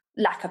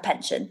lack of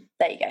pension,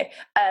 there you go,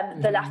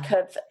 the lack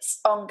of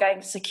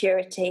ongoing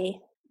security,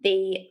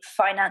 the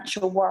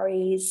financial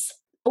worries,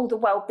 all the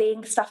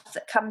well-being stuff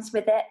that comes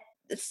with it.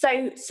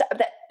 So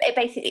that it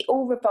basically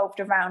all revolved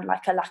around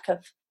like a lack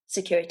of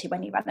security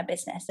when you run a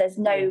business. There's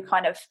no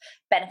kind of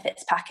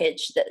benefits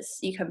package that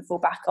you can fall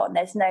back on.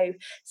 There's no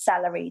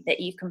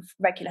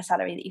regular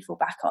salary that you fall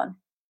back on.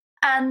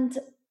 And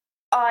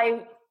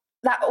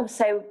that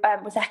also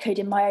was echoed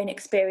in my own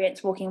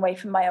experience walking away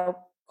from my old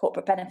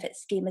corporate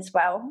benefits scheme as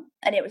well.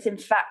 And it was, in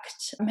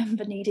fact, I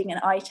remember needing an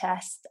eye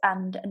test,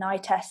 and an eye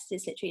test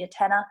is literally a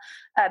tenner.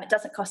 It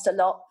doesn't cost a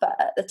lot, but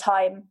at the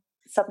time,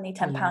 suddenly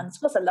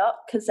 £10 was a lot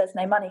because there's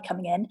no money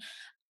coming in.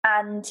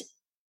 And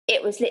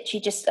it was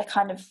literally just a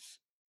kind of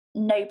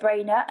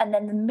no-brainer. And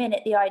then the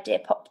minute the idea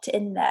popped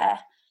in there,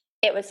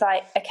 it was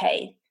like,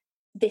 okay,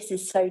 this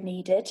is so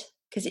needed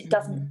because it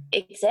doesn't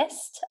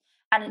exist.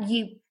 And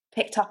you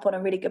picked up on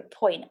a really good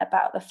point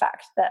about the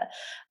fact that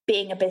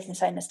being a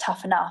business owner is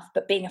tough enough,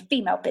 but being a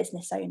female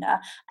business owner,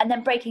 and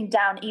then breaking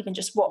down even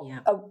just what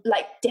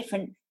like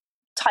different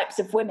types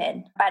of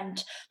women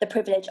and the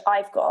privilege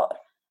I've got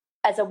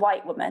as a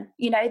white woman,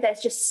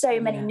 there's just so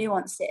many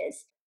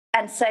nuances.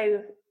 And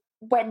so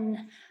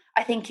when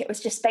I think it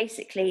was just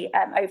basically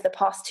over the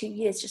past 2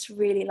 years, just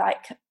really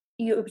like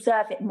you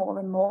observe it more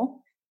and more.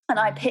 And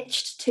I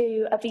pitched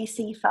to a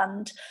VC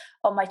fund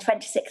on my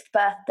 26th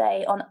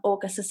birthday on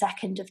August the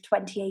 2nd of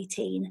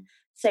 2018.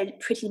 So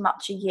pretty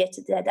much a year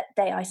to the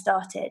day I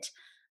started,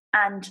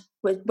 and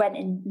went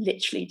in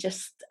literally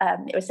just,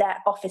 it was their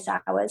office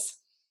hours.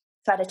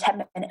 So I had a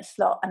 10-minute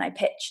slot and I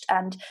pitched,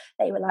 and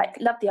they were like,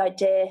 love the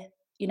idea.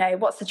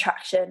 What's the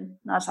traction?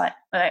 And I was like,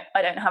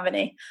 I don't have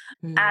any.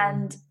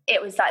 And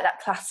it was like that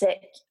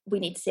classic, we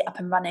need to see it up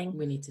and running.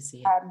 We need to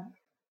see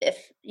it.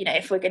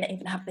 If we're going to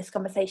even have this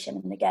conversation,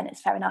 and again,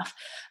 it's fair enough.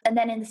 And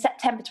then in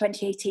September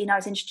 2018, I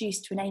was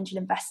introduced to an angel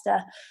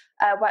investor,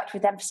 worked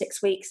with them for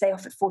 6 weeks. They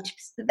offered 40%.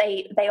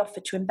 They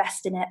offered to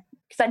invest in it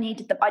because I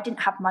needed them. I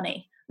didn't have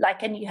money.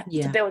 And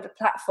to build a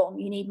platform,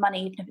 you need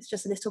money, even if it's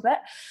just a little bit.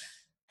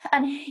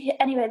 And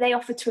anyway, they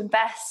offered to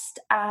invest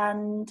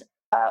and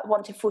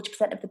wanted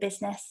 40% of the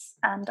business,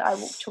 and I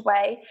walked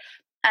away.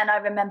 And I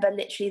remember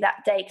literally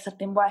that day, because I've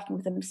been working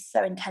with them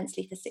so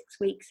intensely for 6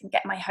 weeks, and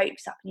get my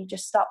hopes up, and you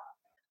just stop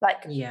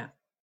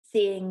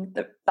seeing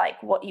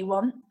what you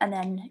want. And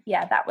then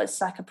that was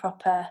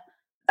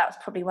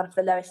probably one of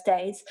the lowest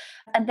days.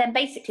 And then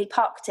basically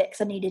parked it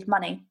because I needed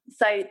money.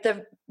 So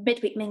the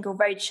Midweek Mingle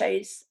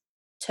roadshows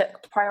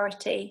took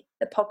priority,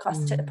 the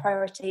podcast took the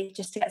priority,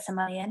 just to get some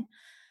money in.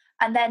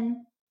 And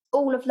then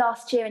all of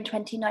last year in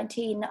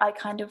 2019, I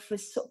kind of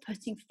was sort of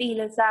putting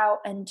feelers out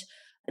and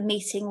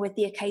meeting with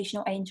the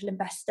occasional angel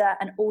investor,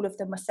 and all of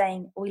them were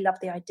saying, we love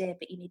the idea,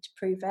 but you need to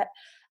prove it.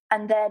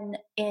 And then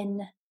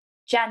in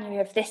January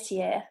of this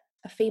year,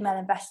 a female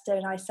investor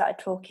and I started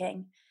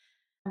talking,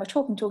 and we're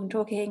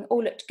talking,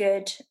 all looked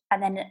good.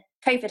 And then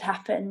COVID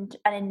happened,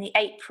 and in the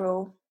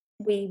April,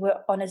 we were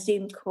on a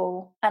Zoom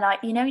call, and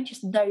you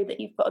just know that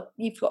you've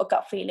got a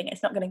gut feeling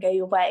it's not going to go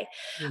your way.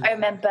 I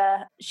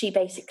remember she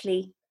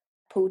basically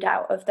pulled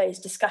out of those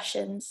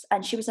discussions,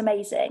 and she was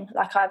amazing.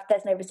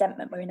 There's no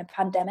resentment. We're in a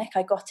pandemic.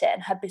 I got it,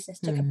 and her business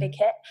took a big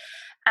hit.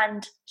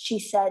 And she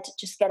said,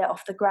 just get it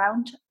off the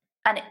ground.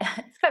 And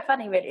it's quite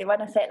funny, really,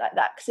 when I say it like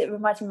that, because it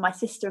reminds me of my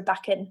sister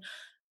back in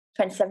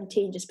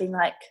 2017, just being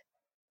like,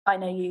 I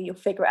know you'll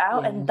figure it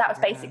out. And that was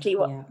basically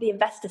what the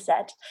investor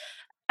said.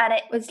 And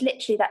it was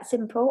literally that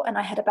simple. And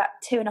I had about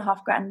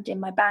 $2,500 in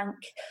my bank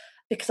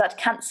because had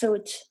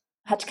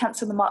to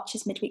cancel the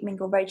March's Midweek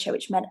Mingle Roadshow,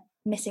 which meant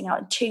missing out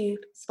on 2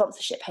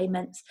 sponsorship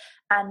payments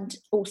and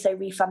also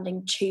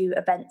refunding 2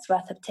 events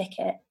worth of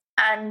ticket.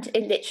 And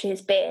it literally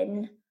has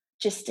been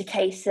just a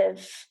case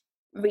of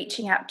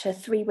reaching out to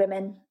 3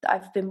 women that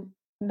I've been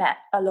met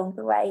along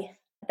the way.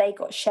 They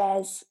got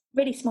shares,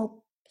 really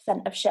small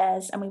percent of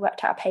shares, and we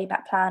worked out a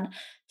payback plan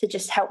to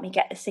just help me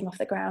get this thing off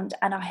the ground.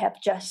 And I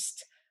have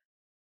just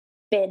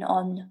been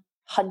on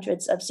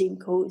hundreds of Zoom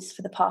calls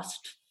for the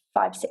past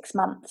 5-6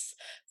 months,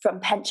 from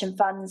pension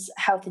funds,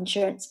 health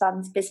insurance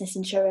funds, business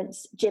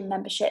insurance, gym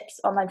memberships,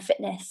 online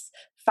fitness,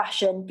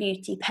 fashion,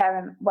 beauty,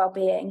 parent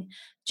well-being,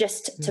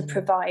 just to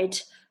provide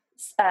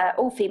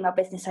all female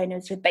business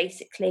owners with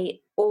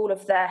basically all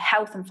of the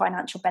health and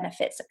financial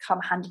benefits that come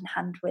hand in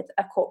hand with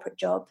a corporate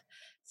job.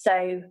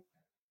 So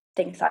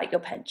things like your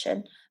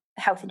pension,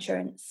 health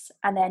insurance,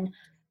 and then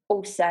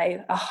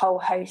also a whole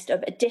host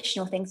of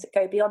additional things that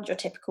go beyond your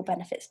typical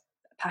benefits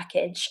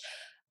package,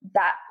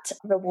 that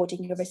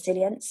rewarding your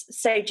resilience.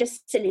 So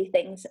just silly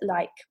things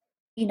like,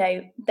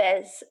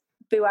 there's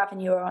Boo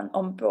Avenue are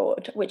on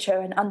board, which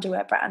are an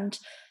underwear brand.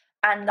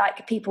 And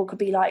like people could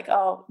be like,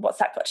 oh, what's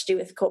that got to do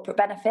with corporate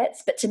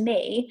benefits? But to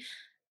me,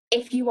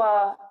 if you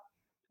are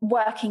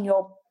working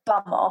your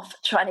bum off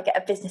trying to get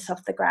a business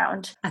off the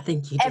ground, I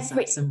think you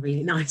deserve some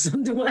really nice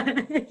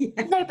underwear.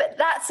 Yeah. No, but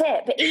that's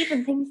it. But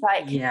even things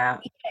like,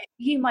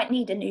 you might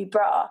need a new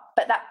bra,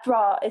 but that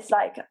bra is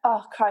like,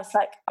 oh Christ,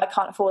 like I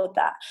can't afford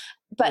that.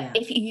 But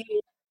if you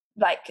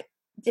like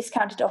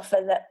discounted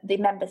offer that the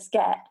members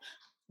get,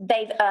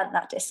 they've earned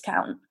that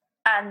discount,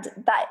 and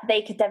that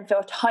they could then feel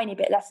a tiny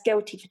bit less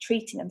guilty for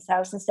treating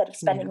themselves instead of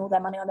spending all their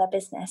money on their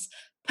business.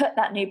 Put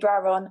that new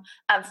bra on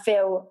and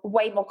feel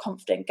way more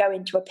confident, go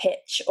into a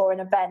pitch or an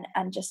event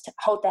and just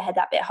hold their head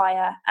that bit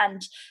higher.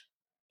 And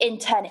in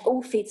turn, it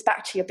all feeds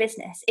back to your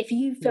business. If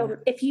you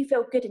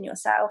feel good in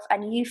yourself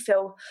and you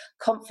feel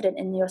confident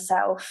in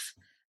yourself,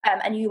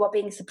 and you are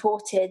being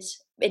supported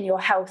in your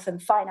health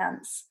and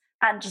finance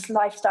and just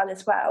lifestyle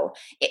as well,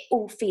 it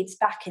all feeds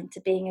back into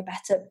being a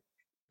better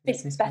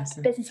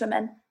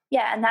businesswoman.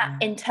 Yeah, and that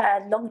in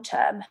turn, long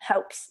term,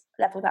 helps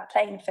level that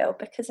playing field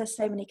because there's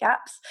so many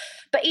gaps.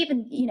 But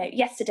even,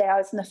 yesterday I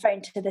was on the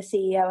phone to the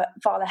CEO at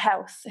Vala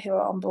Health who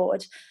are on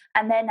board,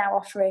 and they're now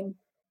offering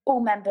all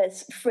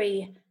members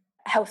free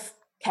health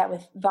care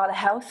with Vala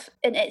Health.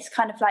 And it's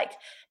kind of like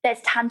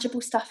there's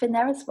tangible stuff in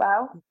there as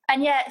well.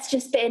 And it's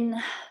just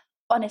been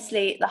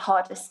honestly the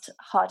hardest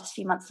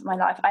few months of my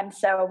life. I'm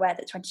so aware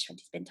that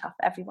 2020 has been tough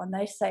for everyone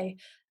though. So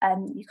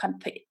you kind of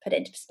put it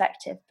into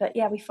perspective. But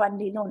we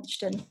finally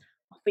launched and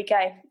off we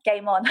go,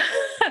 game on.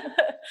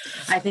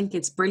 I think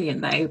it's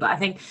brilliant though. But I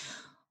think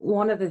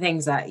one of the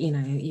things that,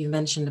 you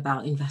mentioned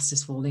about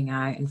investors falling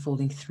out and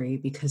falling through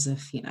because of,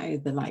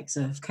 the likes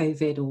of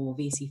COVID or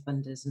VC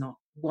funders not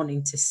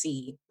wanting to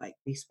see, like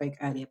we spoke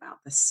earlier about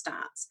the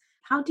stats.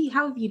 How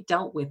have you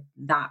dealt with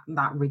that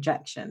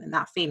rejection and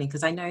that feeling?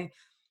 Because I know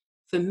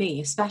for me,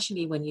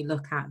 especially when you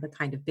look at the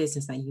kind of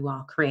business that you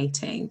are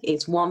creating,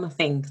 it's one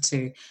thing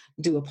to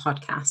do a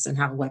podcast and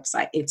have a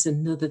website. It's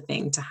another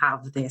thing to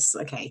have this,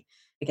 okay,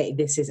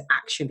 this is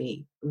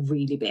actually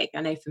really big.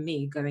 I know for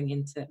me, going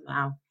into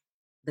now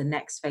the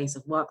next phase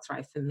of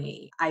WorkThrive for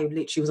me, I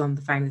literally was on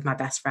the phone with my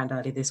best friend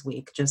earlier this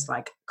week, just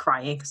like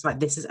crying. It's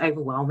like, this is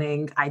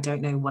overwhelming. I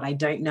don't know what I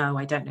don't know.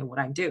 I don't know what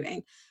I'm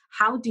doing.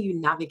 How do you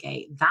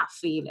navigate that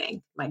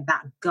feeling, like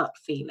that gut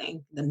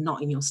feeling, the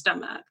knot in your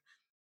stomach,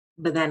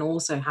 but then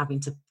also having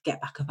to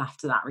get back up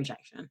after that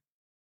rejection?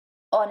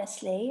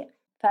 Honestly,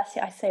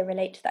 firstly, I so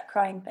relate to that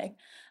crying thing.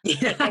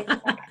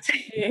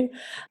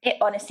 It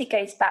honestly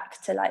goes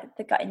back to like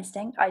the gut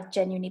instinct. I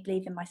genuinely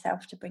believe in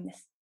myself to bring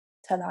this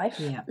to life.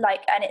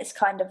 And it's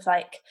kind of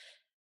like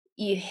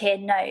you hear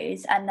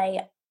no's and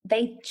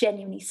they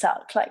genuinely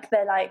suck. Like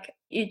they're like,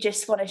 you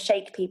just want to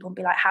shake people and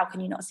be like, how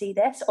can you not see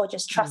this? Or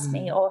just trust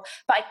me.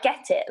 But I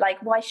get it.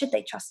 Like, why should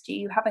they trust you?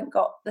 You haven't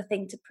got the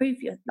thing to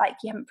prove you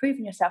haven't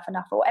proven yourself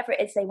enough, or whatever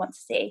it is they want to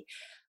see.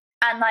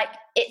 And like,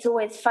 it's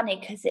always funny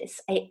because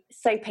it's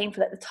so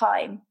painful at the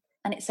time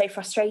and it's so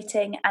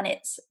frustrating. And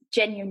it's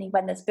genuinely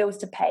when there's bills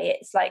to pay,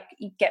 it's like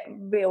you get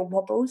real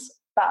wobbles.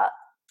 But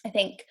I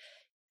think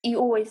you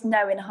always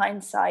know in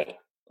hindsight,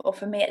 or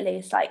for me at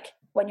least, like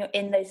when you're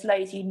in those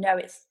lows,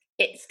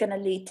 it's going to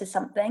lead to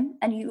something,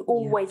 and you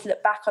always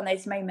look back on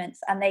those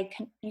moments and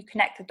you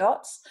connect the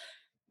dots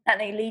and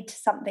they lead to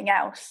something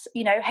else.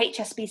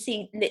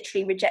 HSBC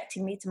literally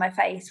rejecting me to my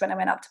face when I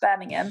went up to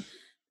Birmingham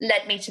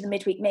led me to the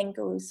midweek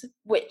mingles,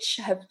 which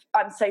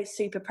I'm so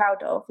super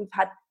proud of. We've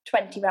had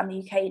 20 around the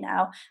UK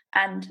now,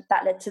 and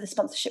that led to the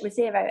sponsorship with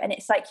Xero. And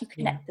it's like you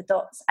connect the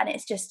dots, and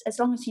it's just as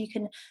long as you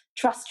can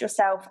trust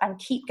yourself and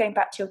keep going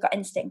back to your gut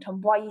instinct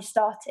on why you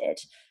started,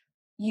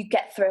 you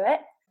get through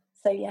it.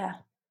 So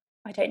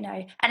I don't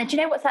know. And do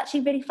you know what's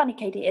actually really funny,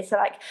 Katie, is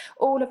like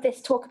all of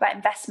this talk about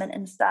investment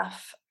and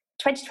stuff,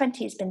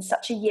 2020 has been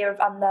such a year of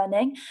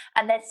unlearning,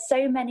 and there's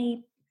so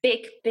many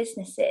big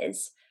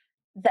businesses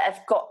that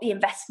have got the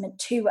investment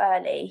too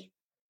early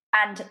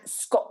and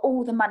got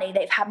all the money.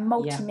 They've had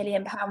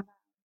multi-million pound,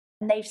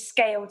 and they've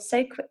scaled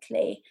so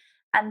quickly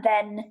and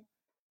then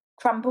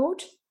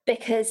crumbled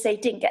because they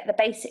didn't get the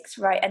basics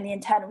right and the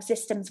internal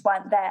systems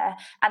weren't there,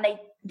 and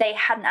they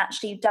hadn't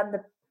actually done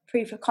the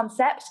proof of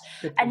concept.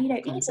 And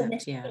even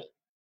this week,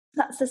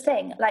 that's the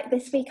thing. Like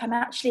this week, I'm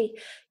actually,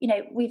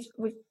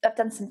 I've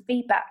done some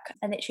feedback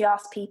and literally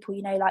asked people,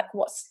 like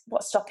what's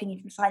stopping you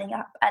from signing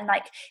up, and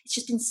like it's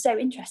just been so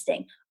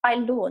interesting. I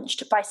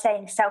launched by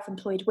saying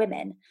self-employed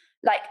women.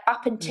 Like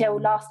up until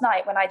last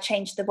night when I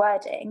changed the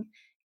wording,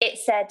 it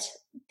said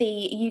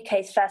the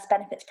UK's first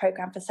benefits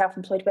programme for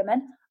self-employed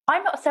women.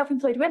 I'm not a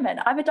self-employed woman.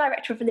 I'm a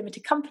director of a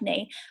limited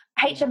company.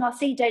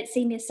 HMRC don't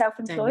see me as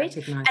self-employed.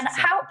 And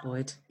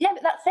self-employed. Yeah,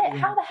 but that's it. Yeah.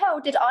 How the hell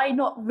did I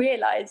not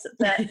realise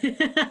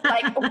that?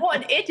 Like, what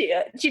an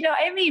idiot. Do you know what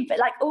I mean? But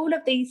like all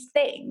of these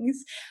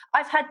things,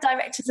 I've had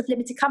directors of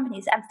limited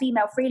companies and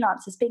female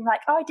freelancers being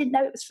like, oh, I didn't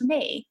know it was for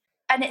me.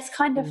 And it's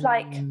kind of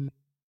like,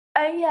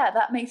 oh yeah,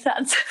 that makes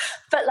sense.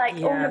 But like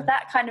all of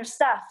that kind of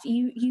stuff,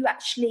 you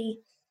actually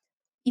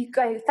you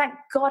go, thank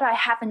God I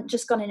haven't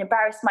just gone and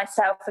embarrassed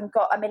myself and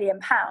got £1 million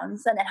and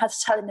then had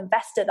to tell an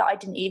investor that I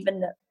didn't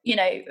even,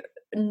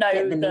 know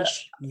Get the that.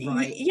 niche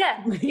right.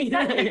 Yeah,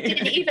 exactly.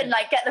 Didn't even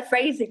get the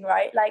phrasing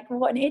right.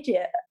 What an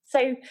idiot.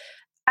 So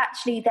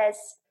actually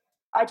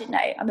I don't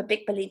know, I'm a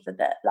big believer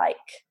that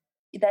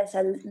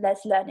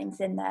there's learnings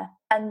in there.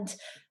 And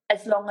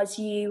as long as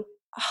you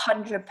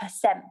 100%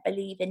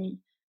 believe in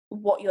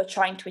what you're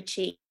trying to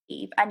achieve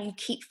and you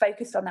keep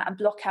focused on that and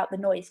block out the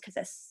noise, because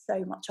there's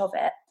so much of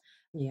it,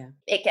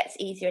 it gets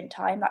easier in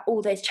time. All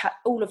of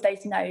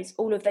those no's,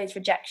 all of those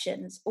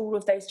rejections, all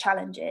of those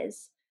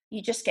challenges,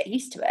 you just get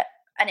used to it.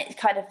 And it's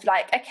kind of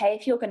okay,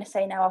 if you're going to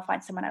say no, I'll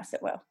find someone else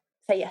that will.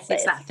 So yes,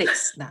 it's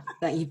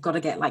that you've got to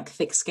get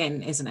thick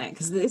skin, isn't it?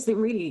 Because it's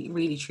really,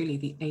 really, truly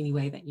the only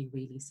way that you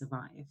really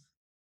survive.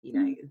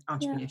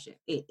 Entrepreneurship.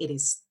 It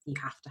is, you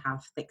have to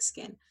have thick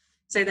skin.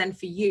 So then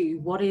for you,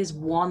 what is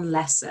one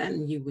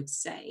lesson you would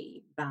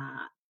say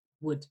that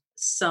would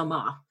sum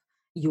up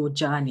your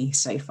journey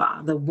so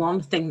far? The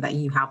one thing that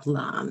you have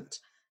learned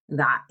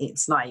that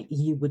it's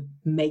you would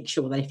make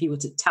sure that if you were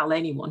to tell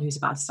anyone who's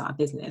about to start a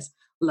business,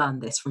 learn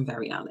this from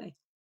very early.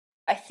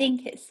 I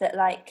think it's that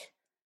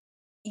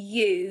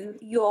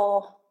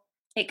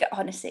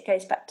honestly, it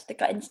goes back to the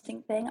gut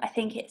instinct thing. I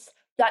think it's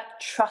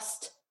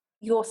trust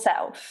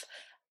yourself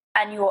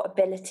and your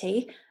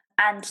ability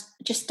and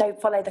just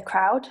don't follow the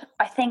crowd.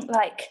 I think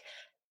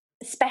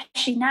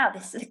especially now,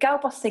 the girl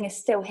boss thing is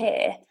still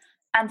here,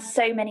 and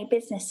so many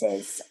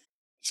businesses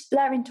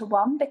blur into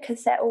one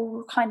because they're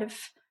all kind of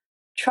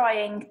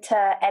trying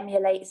to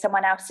emulate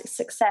someone else's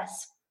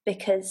success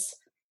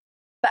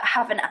but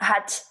haven't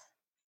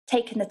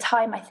taken the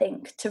time, I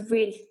think, to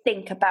really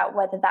think about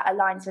whether that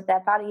aligns with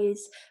their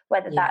values,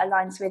 whether that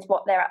aligns with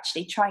what they're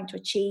actually trying to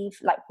achieve.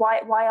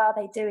 Why are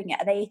they doing it?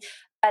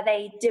 Are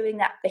they doing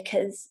that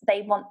because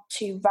they want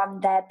to run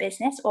their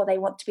business, or they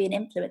want to be an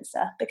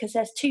influencer? Because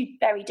there's two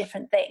very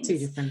different things. Two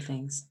different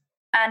things.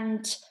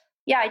 And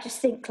I just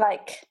think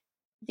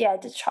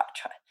just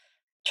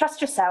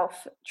trust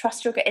yourself,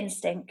 trust your gut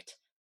instinct,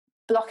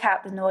 block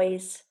out the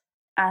noise.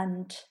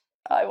 And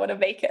I want to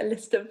make it a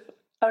list of,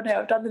 oh no,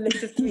 I've done the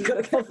list of 3.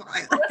 What's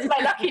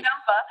my lucky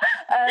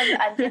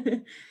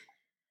number?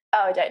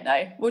 I don't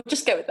know. We'll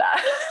just go with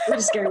that. We'll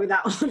just go with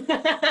that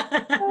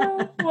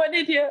one. What an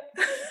idiot.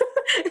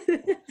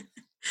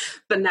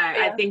 But no,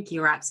 I think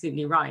you're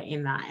absolutely right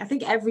in that. I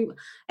think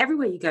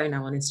everywhere you go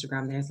now on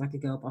Instagram, there's a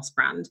girl boss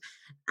brand,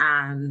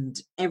 and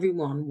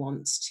everyone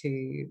wants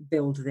to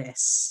build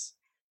this,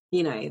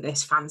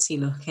 this fancy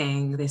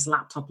looking, this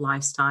laptop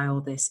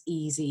lifestyle, this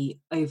easy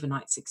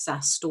overnight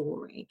success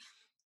story.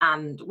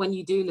 And when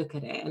you do look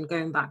at it, and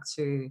going back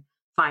to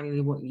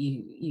finally what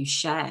you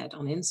shared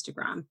on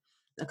Instagram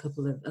a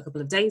couple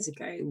of days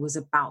ago, was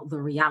about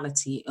the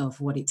reality of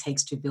what it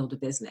takes to build a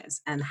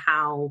business, and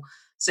how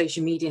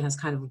social media has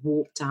kind of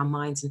warped our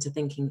minds into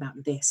thinking that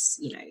this,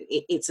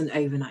 it's an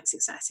overnight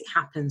success. It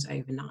happens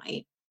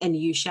overnight. And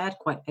you shared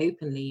quite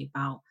openly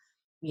about,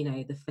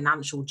 the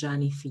financial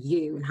journey for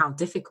you and how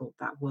difficult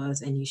that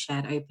was. And you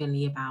shared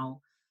openly about,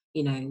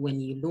 when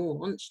you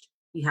launched,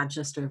 you had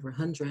just over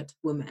 100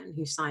 women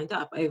who signed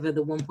up, over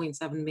the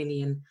 1.7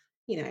 million,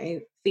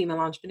 female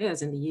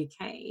entrepreneurs in the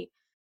UK.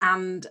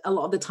 And a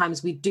lot of the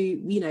times we do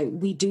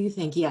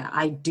think,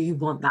 I do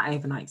want that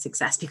overnight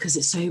success because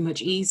it's so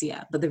much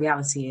easier. But the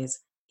reality is,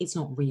 it's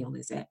not real,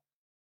 is it?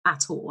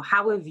 At all.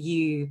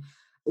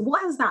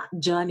 What has that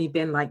journey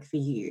been like for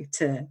you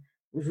to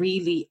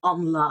really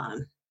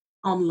unlearn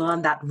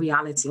that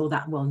reality, or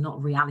that, well,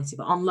 not reality,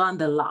 but unlearn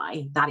the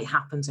lie that it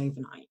happens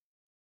overnight?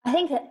 I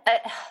think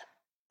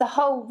the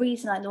whole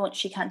reason I launched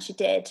She Can, She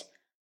Did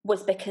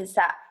was because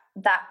that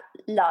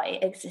lie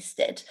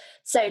existed.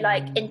 So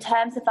in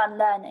terms of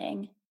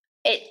unlearning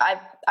it,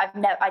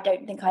 I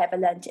don't think I ever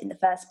learned it in the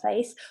first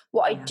place.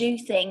 What I do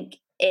think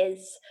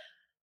is,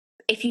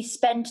 if you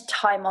spend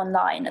time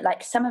online,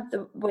 some of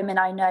the women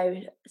I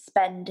know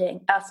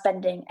are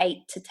spending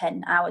 8 to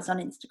 10 hours on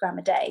Instagram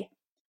a day.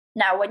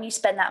 Now, when you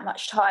spend that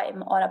much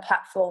time on a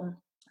platform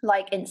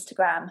like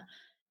Instagram,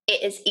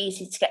 it is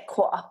easy to get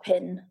caught up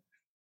in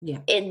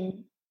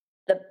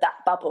that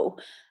bubble.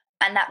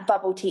 And that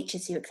bubble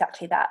teaches you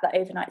exactly that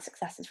overnight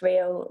success is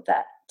real,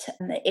 that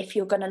if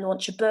you're going to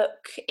launch a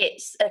book,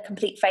 it's a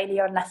complete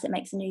failure unless it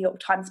makes a New York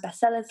Times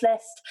bestsellers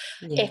list.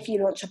 Yeah. If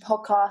you launch a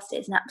podcast,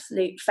 it's an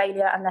absolute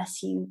failure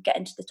unless you get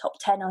into the top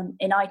 10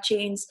 in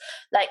iTunes.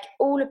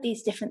 All of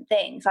these different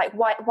things.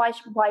 Why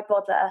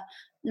bother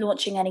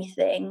launching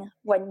anything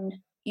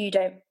when you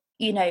don't,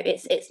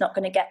 it's not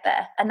going to get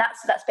there? And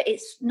but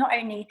it's not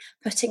only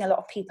putting a lot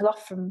of people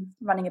off from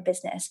running a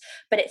business,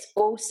 but it's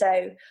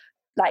also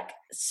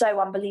so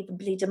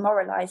unbelievably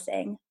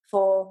demoralizing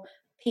for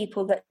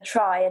people that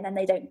try and then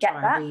they don't get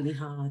that. Really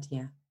hard,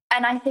 yeah.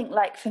 And I think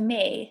for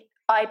me,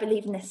 I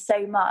believe in this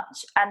so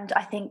much, and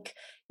I think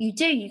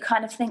you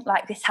kind of think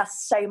this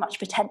has so much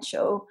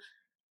potential.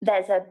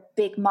 There's a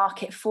big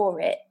market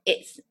for it.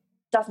 It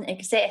doesn't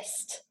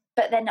exist,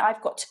 but then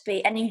I've got to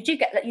be, and you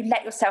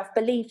let yourself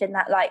believe in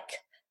that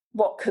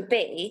what could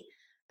be.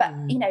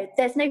 But, you know,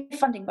 there's no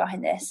funding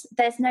behind this.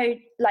 There's no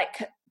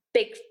like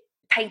big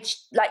page,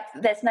 like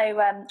there's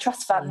no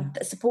trust fund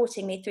that's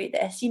supporting me through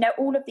this. You know,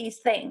 all of these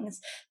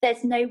things,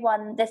 there's no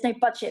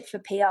budget for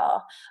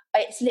PR.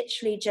 It's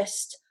literally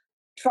just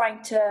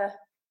trying to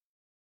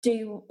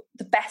do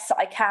the best that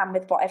I can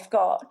with what I've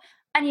got.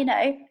 And, you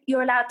know,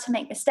 you're allowed to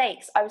make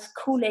mistakes. I was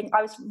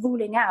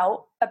ruling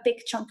out a big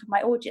chunk of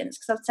my audience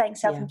because I was saying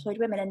self-employed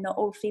women and not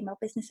all female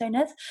business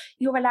owners.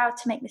 You're allowed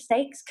to make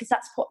mistakes because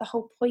that's what the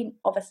whole point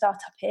of a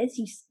startup is.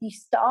 You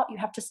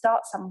have to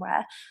start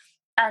somewhere,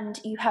 and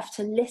you have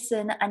to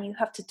listen and you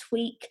have to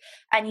tweak,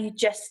 and you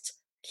just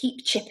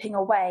keep chipping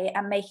away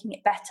and making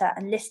it better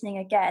and listening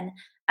again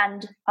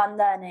and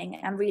unlearning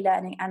and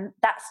relearning. And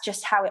that's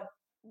just how it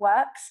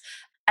works.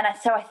 And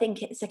so I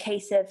think it's a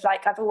case of,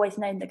 like, I've always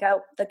known the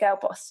girl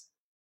boss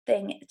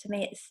thing. To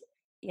me, it's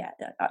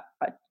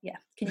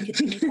Can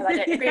you tell I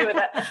don't agree with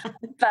it?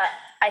 But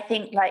I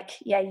think, like,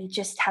 you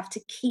just have to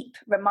keep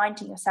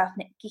reminding yourself,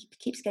 and it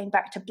keeps going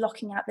back to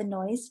blocking out the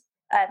noise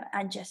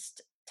and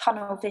just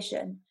tunnel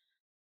vision,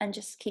 and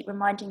just keep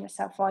reminding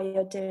yourself why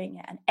you're doing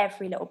it. And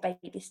every little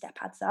baby step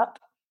adds up.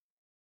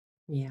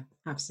 Yeah,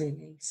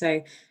 absolutely.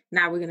 So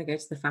now we're going to go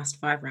to the Fast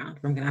 5 round,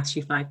 where I'm going to ask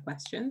you 5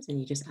 questions and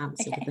you just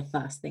answer with the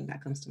first thing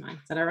that comes to mind.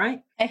 Is that all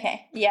right?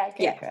 Okay. Yeah,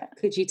 go for it.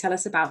 Could you tell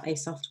us about a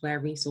software,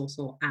 resource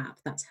or app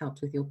that's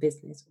helped with your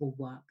business or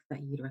work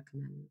that you'd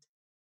recommend?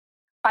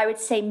 I would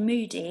say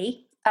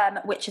Moody,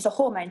 which is a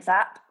hormones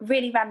app.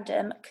 Really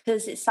random,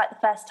 because it's like the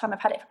first time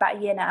I've had it for about a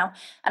year now,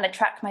 and I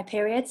track my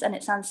periods, and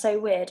it sounds so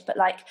weird, but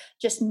like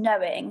just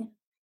knowing,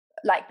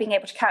 like being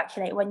able to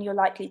calculate when you're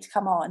likely to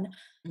come on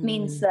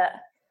means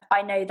that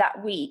I know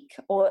that week,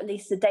 or at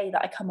least the day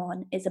that I come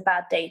on, is a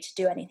bad day to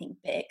do anything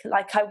big.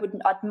 Like I'd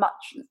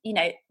much, you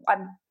know,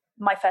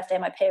 my first day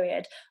of my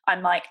period,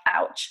 I'm like,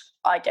 ouch,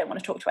 I don't want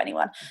to talk to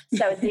anyone.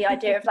 So the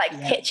idea of like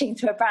pitching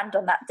to a brand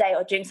on that day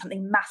or doing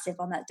something massive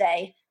on that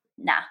day,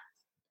 nah.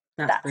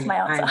 That's my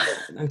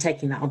answer. I'm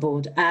taking that on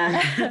board.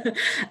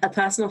 A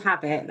personal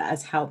habit that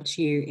has helped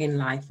you in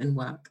life and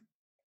work.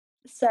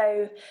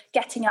 So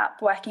getting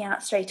up, working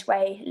out straight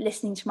away,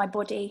 listening to my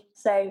body.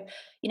 So,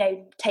 you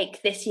know,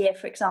 take this year,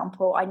 for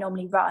example, I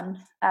normally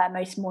run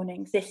most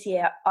mornings. This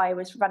year I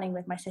was running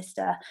with my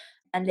sister,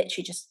 and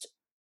literally just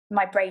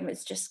my brain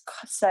was just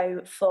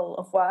so full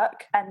of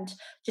work and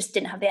just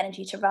didn't have the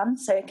energy to run.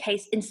 So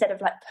instead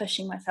of like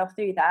pushing myself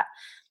through that,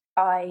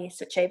 I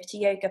switch over to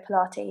yoga,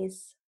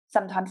 Pilates.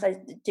 Sometimes I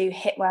do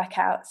HIIT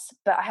workouts,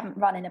 but I haven't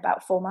run in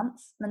about 4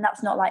 months, and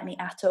that's not like me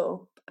at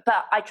all.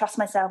 But I trust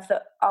myself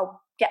that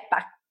I'll get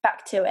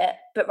back to it.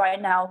 But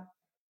right now,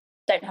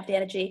 don't have the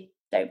energy,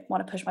 don't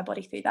want to push my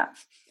body through that.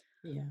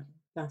 Yeah,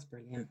 that's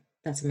brilliant.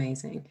 That's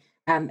amazing.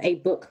 A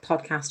book,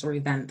 podcast or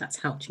event that's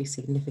helped you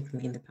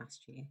significantly in the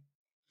past year.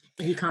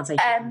 You can't say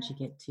you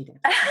get 2 days.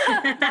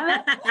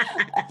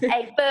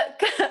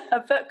 A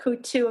book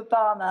called To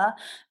Obama,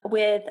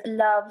 with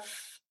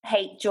love,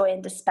 hate, joy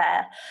and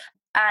despair.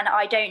 And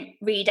I don't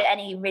read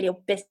any real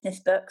business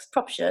books,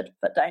 probably should,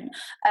 but don't.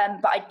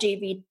 But I do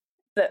read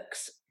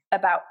books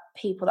about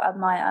people that I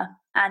admire.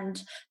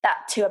 And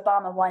that To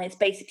Obama one is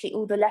basically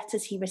all the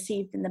letters he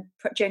received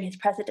during his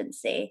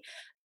presidency,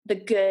 the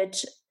good,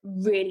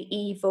 really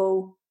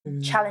evil,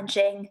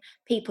 challenging,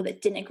 people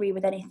that didn't agree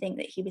with anything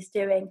that he was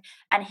doing,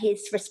 and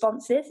his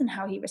responses and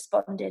how he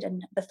responded,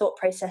 and the thought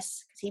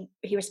process, because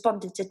he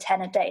responded to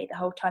 10 a day the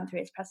whole time through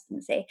his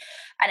presidency.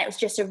 And it was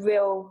just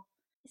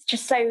it's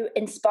just so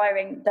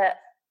inspiring that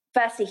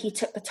firstly he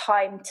took the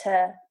time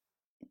to,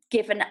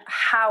 given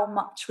how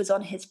much was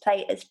on his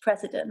plate as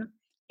president,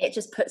 it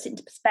just puts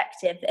into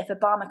perspective that if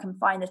Obama can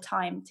find the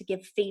time to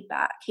give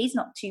feedback, he's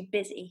not too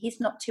busy, he's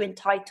not too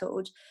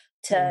entitled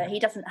to, he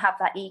doesn't have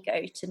that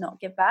ego to not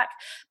give back.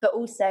 But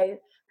also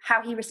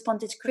how he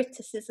responded to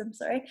criticism,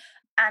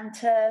 and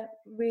to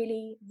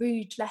really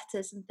rude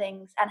letters and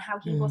things, and how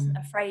he wasn't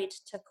afraid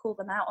to call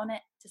them out on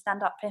it, to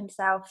stand up for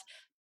himself,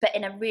 but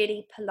in a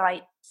really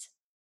polite,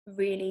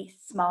 really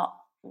smart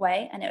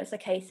way. And it was a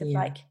case of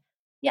I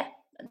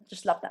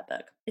just love that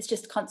book. It's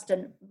just a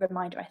constant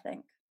reminder, I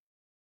think.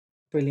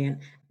 Brilliant.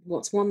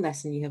 What's one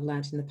lesson you have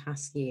learned in the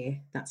past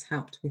year that's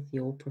helped with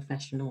your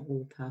professional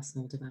or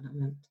personal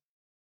development?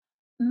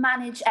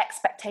 Manage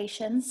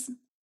expectations,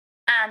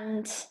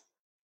 and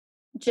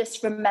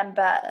just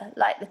remember,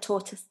 like the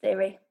tortoise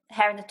theory,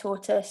 hare and the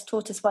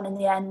tortoise won in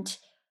the end.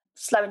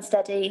 Slow and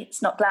steady,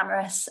 it's not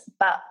glamorous,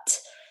 but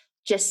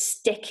just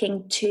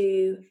sticking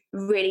to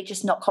really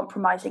just not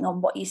compromising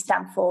on what you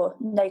stand for.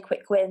 No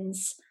quick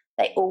wins.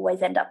 They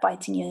always end up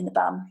biting you in the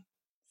bum.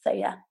 So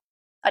yeah,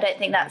 I don't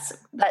think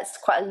that's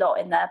quite a lot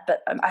in there,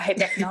 but I hope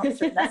there's an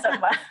answer in there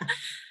somewhere.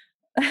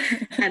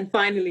 And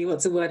finally,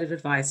 what's a word of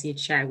advice you'd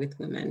share with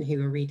women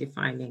who are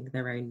redefining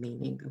their own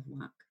meaning of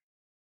work?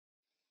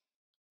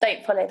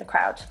 Don't follow the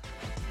crowd.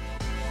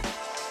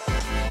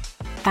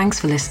 Thanks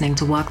for listening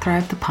to Work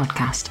Thrive, the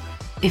podcast.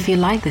 If you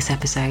like this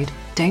episode,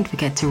 don't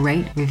forget to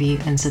rate, review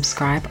and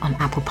subscribe on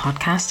Apple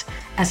Podcasts,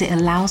 as it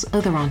allows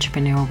other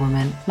entrepreneurial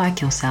women like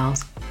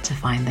yourselves to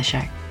find the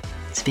show.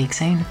 Speak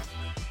soon.